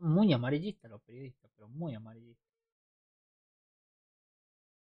 Son muy amarillistas los periodistas, pero muy amarillistas.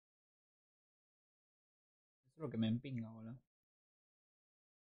 Eso es lo que me empinga, boludo.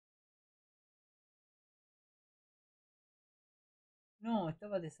 No,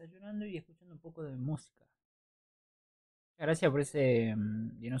 estaba desayunando y escuchando un poco de música. Gracias por ese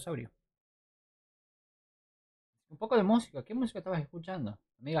dinosaurio. Un poco de música. ¿Qué música estabas escuchando?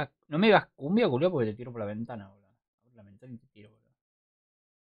 No me digas cumbia, culiao, porque te tiro por la ventana, boludo. Abro la ventana y te tiro, boludo.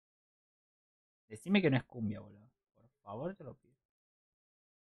 Decime que no es cumbia, boludo. Por favor, te lo pido.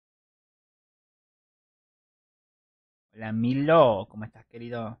 Hola Milo, ¿cómo estás,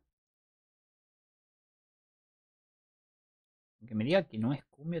 querido? Aunque me diga que no es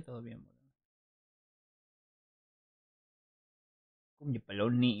cumbia, todo bien, boludo. Cumbia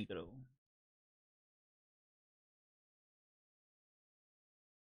pelón negro.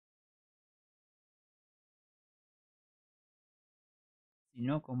 Si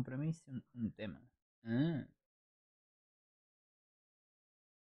no, compromiso un tema. Ah.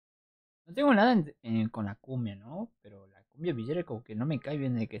 No tengo nada con la cumbia, ¿no? Pero la cumbia villera como que no me cae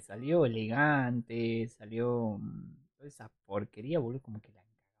bien de que salió elegante, salió toda esa porquería, boludo, como que la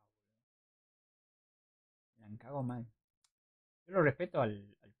han cagado mal. Yo lo respeto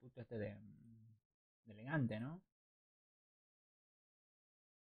al puto este de elegante, ¿no?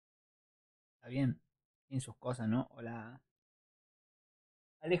 Está bien, tiene sus cosas, ¿no? Hola,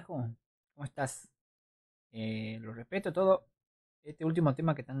 Alejo, ¿cómo estás? Lo respeto todo. Este último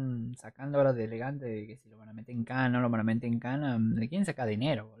tema que están sacando ahora de elegante, de que si lo van a meter en cana, no lo van a meter en cana, le quieren sacar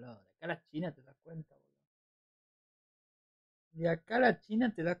dinero, boludo. De acá a la China te das cuenta, boludo. De acá a la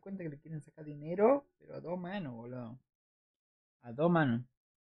China te das cuenta que le quieren sacar dinero, pero a dos manos, boludo. A dos manos.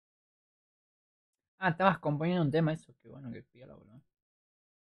 Ah, estabas componiendo un tema, eso, qué bueno que piola, boludo.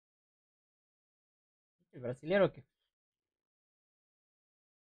 El brasilero que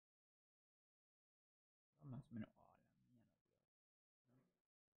más o menos. Oh, la mierda.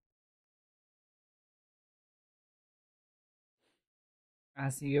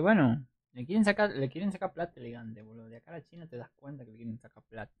 Así que bueno, le quieren sacar plata elegante, boludo. De acá a la China te das cuenta que le quieren sacar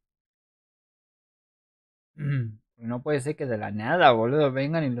plata. Porque no puede ser que de la nada, boludo,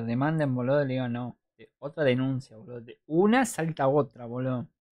 vengan y los demanden, boludo, y le digan no. Otra denuncia, boludo. De una salta otra, boludo.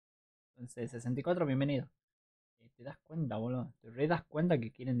 Entonces, 64, bienvenido. Te das cuenta, boludo. Te re das cuenta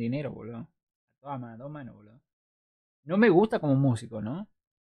que quieren dinero, boludo. A dos manos, boludo. No me gusta como músico, ¿no?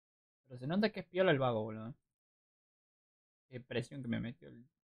 Pero se nota que es piola el vago, boludo. Qué presión que me metió el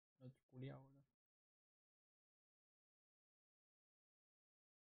otro culiao, boludo.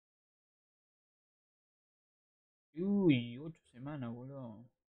 Uy, 8 semanas, boludo.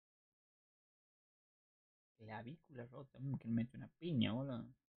 Clavícula rota, que me mete una piña, boludo.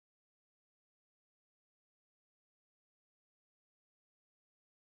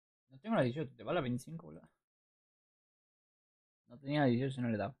 No tengo la 18, te va la 25, boludo. No tenía la 18, no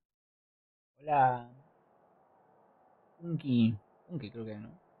le daba. Hola, Punky. Punky creo que no.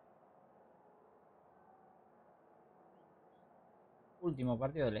 Último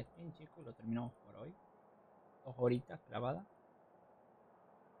partido del stream, chicos. Lo terminamos por hoy. 2 horitas clavadas.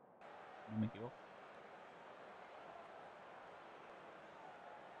 Si no me equivoco.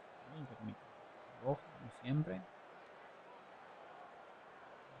 Entre comillas. Rojo, como siempre.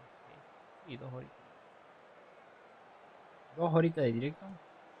 Sí, 2 horitas. 2 horitas de directo.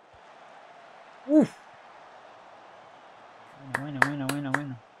 Uf. Buena. Buena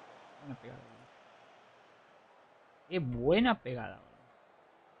pegada, boludo. Qué buena pegada, boludo.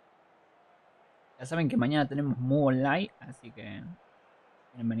 Ya saben que mañana tenemos Mu Online, así que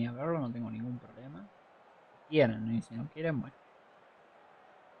quieren venir a verlo, no tengo ningún problema. Si quieren, y si no quieren, bueno.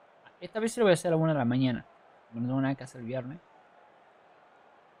 Esta vez se lo voy a hacer a la 1 de la mañana. Porque no tengo nada que hacer el viernes.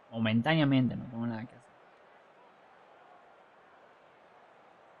 Momentáneamente no tengo nada que hacer.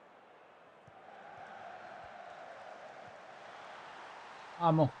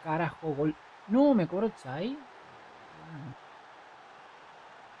 Vamos, carajo, gol. No, me cobró Chai.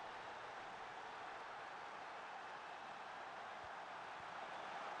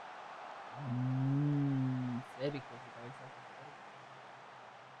 Sergio, su cabeza.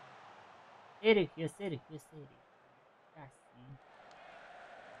 Sergio. Casi.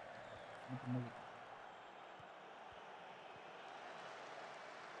 Mete música.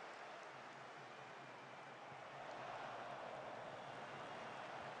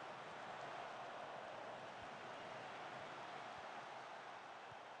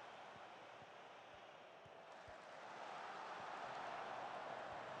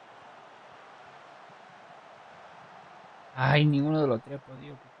 Ay, ninguno de los tres ha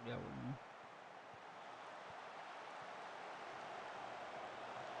podido, que culiao, boludo.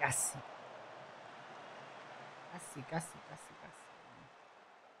 Casi. Casi.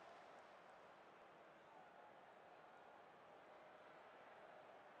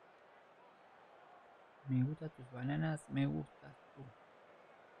 Me gustan tus bananas, me gustas tú.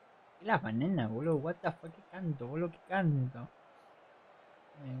 ¿Qué las bananas, boludo? What the fuck, ¿qué canto, boludo? ¿Qué canto?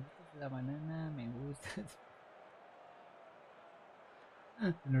 Me gusta la banana, me gusta.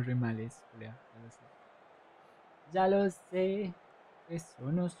 Los rimales, culiao, ya lo sé. Ya lo sé,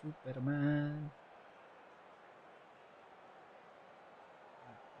 eso no Superman.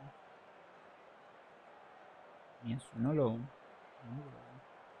 Mira, sonó lo muro.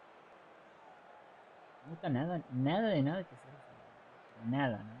 No me gusta nada, nada de nada que sea usado. Pero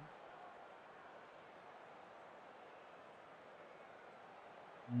nada, ¿no?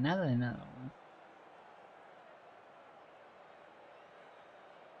 Nada de nada, boludo.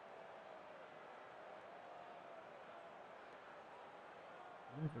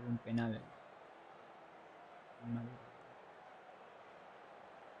 Yo me un penal el maduro.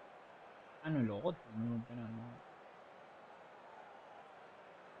 Ah, no, el logotipo, no un penal, no.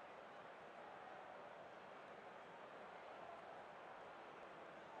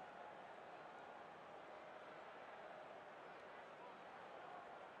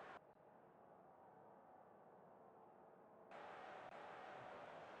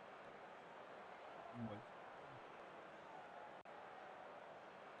 Un golcito.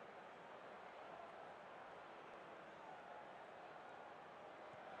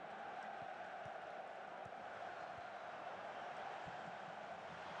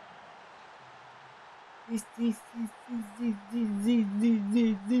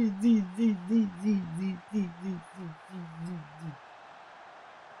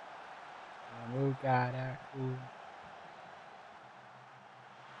 Vamos, carajo.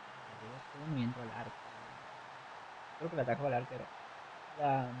 Qué movimiento al arco. Creo que le atajó al arquero.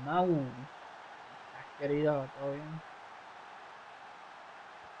 La Mau. ¿Estás querido? ¿Todo bien?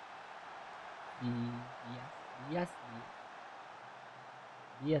 Y días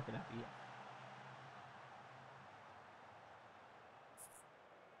de las vías.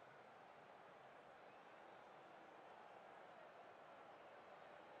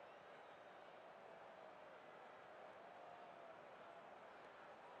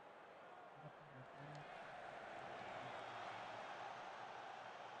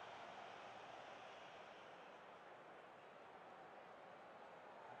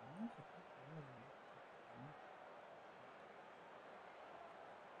 No sé por qué, boludo.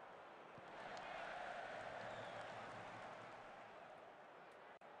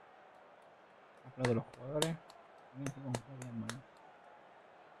 Aplaudo a los jugadores. Bien, chicos, han jugado bien, bueno.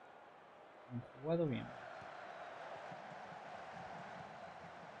 Han jugado bien.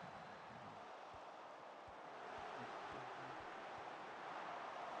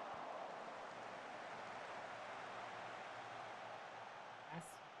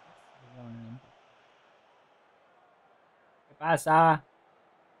 Casi lograban el empate. ¿Qué pasa?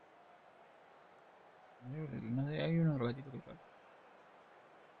 No sé, hay unos gatitos que lloran.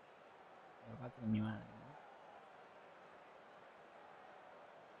 Los gatos de mi madre, ¿no?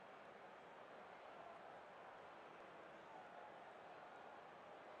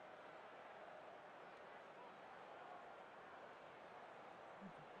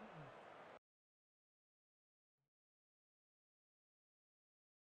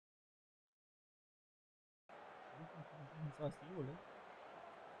 ¿Cómo están cansados así, boludo?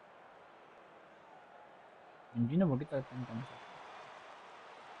 No entiendo por qué están tan cansados.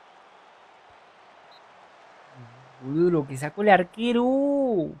 Boludo, lo que sacó el arquero.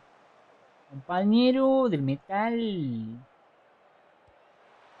 Compañero del metal.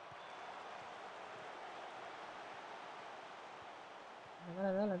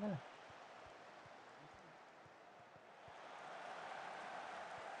 Dale, dale, dale.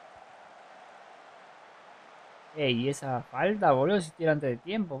 Ey, esa falta, boludo, si tira antes de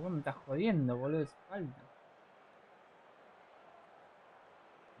tiempo, boludo, me estás jodiendo, boludo, esa falta.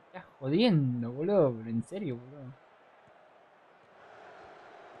 Me estás jodiendo, boludo, pero en serio, boludo.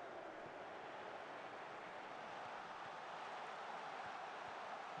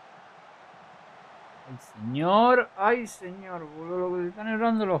 Ay señor, boludo, lo que se están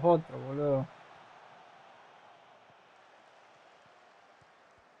errando los otros, boludo.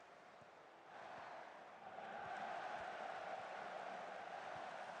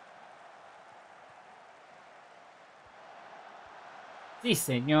 Sí,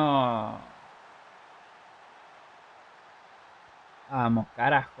 señor. Vamos,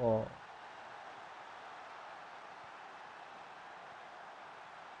 carajo.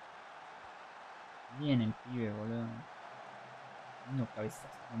 Bien el pibe, boludo. No cabezazo,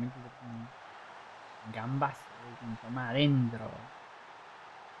 me mete un gambazo, boludo, toma adentro.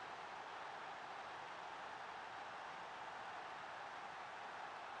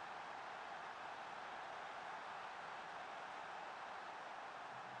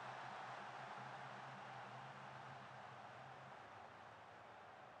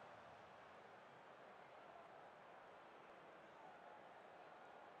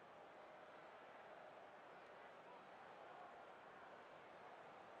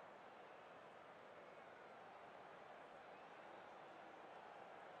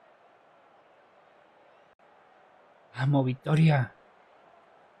 Vamos, Victoria.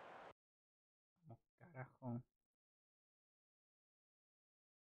 Vamos, carajo.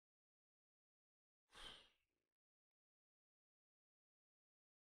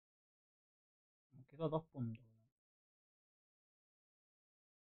 Me quedo 2 puntos.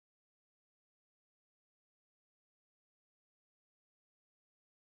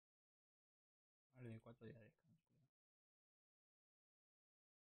 Vale, de 4 días de descanso.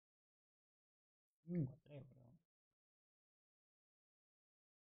 Me encontré, bro.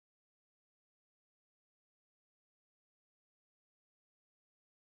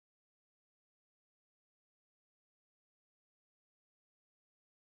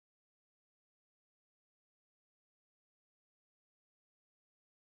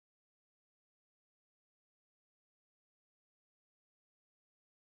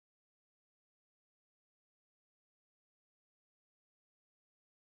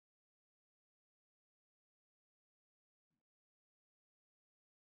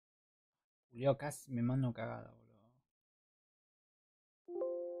 Julio casi me mando cagada, boludo.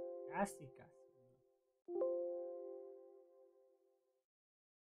 Casi, casi.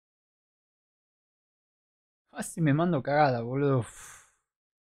 Casi me mando cagada, boludo.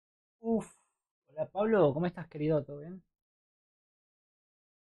 Uf. Hola Pablo, ¿cómo estás, querido? ¿Todo bien?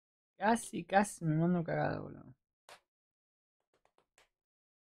 Casi, casi me mando cagada, boludo.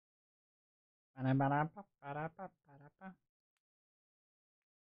 Para.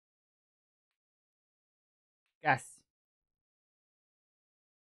 Casi.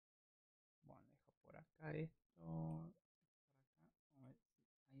 Bueno, dejo por acá esto. Por acá. A ver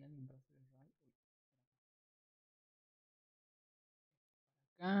si hay alguien para hacer el raid.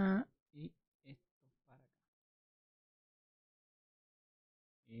 Acá. Y esto para acá.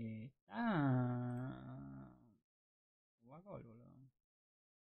 Está. Guacol, boludo.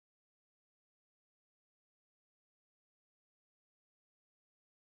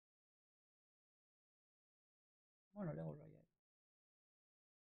 Bueno, le hago el raid ahí.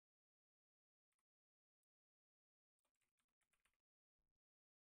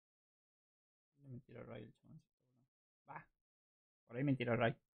 Me tiro el raid el chaboncito, boludo. Va. Por ahí me tiro el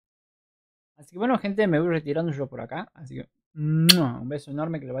raid. Así que bueno, gente, me voy retirando yo por acá. Así que un beso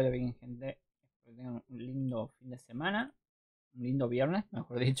enorme, que le vaya bien, gente. Espero que tengan un lindo fin de semana. Un lindo viernes,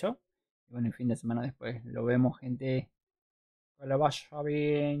 mejor dicho. Y bueno, el fin de semana después lo vemos, gente. Que le vaya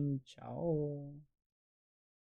bien. Chao.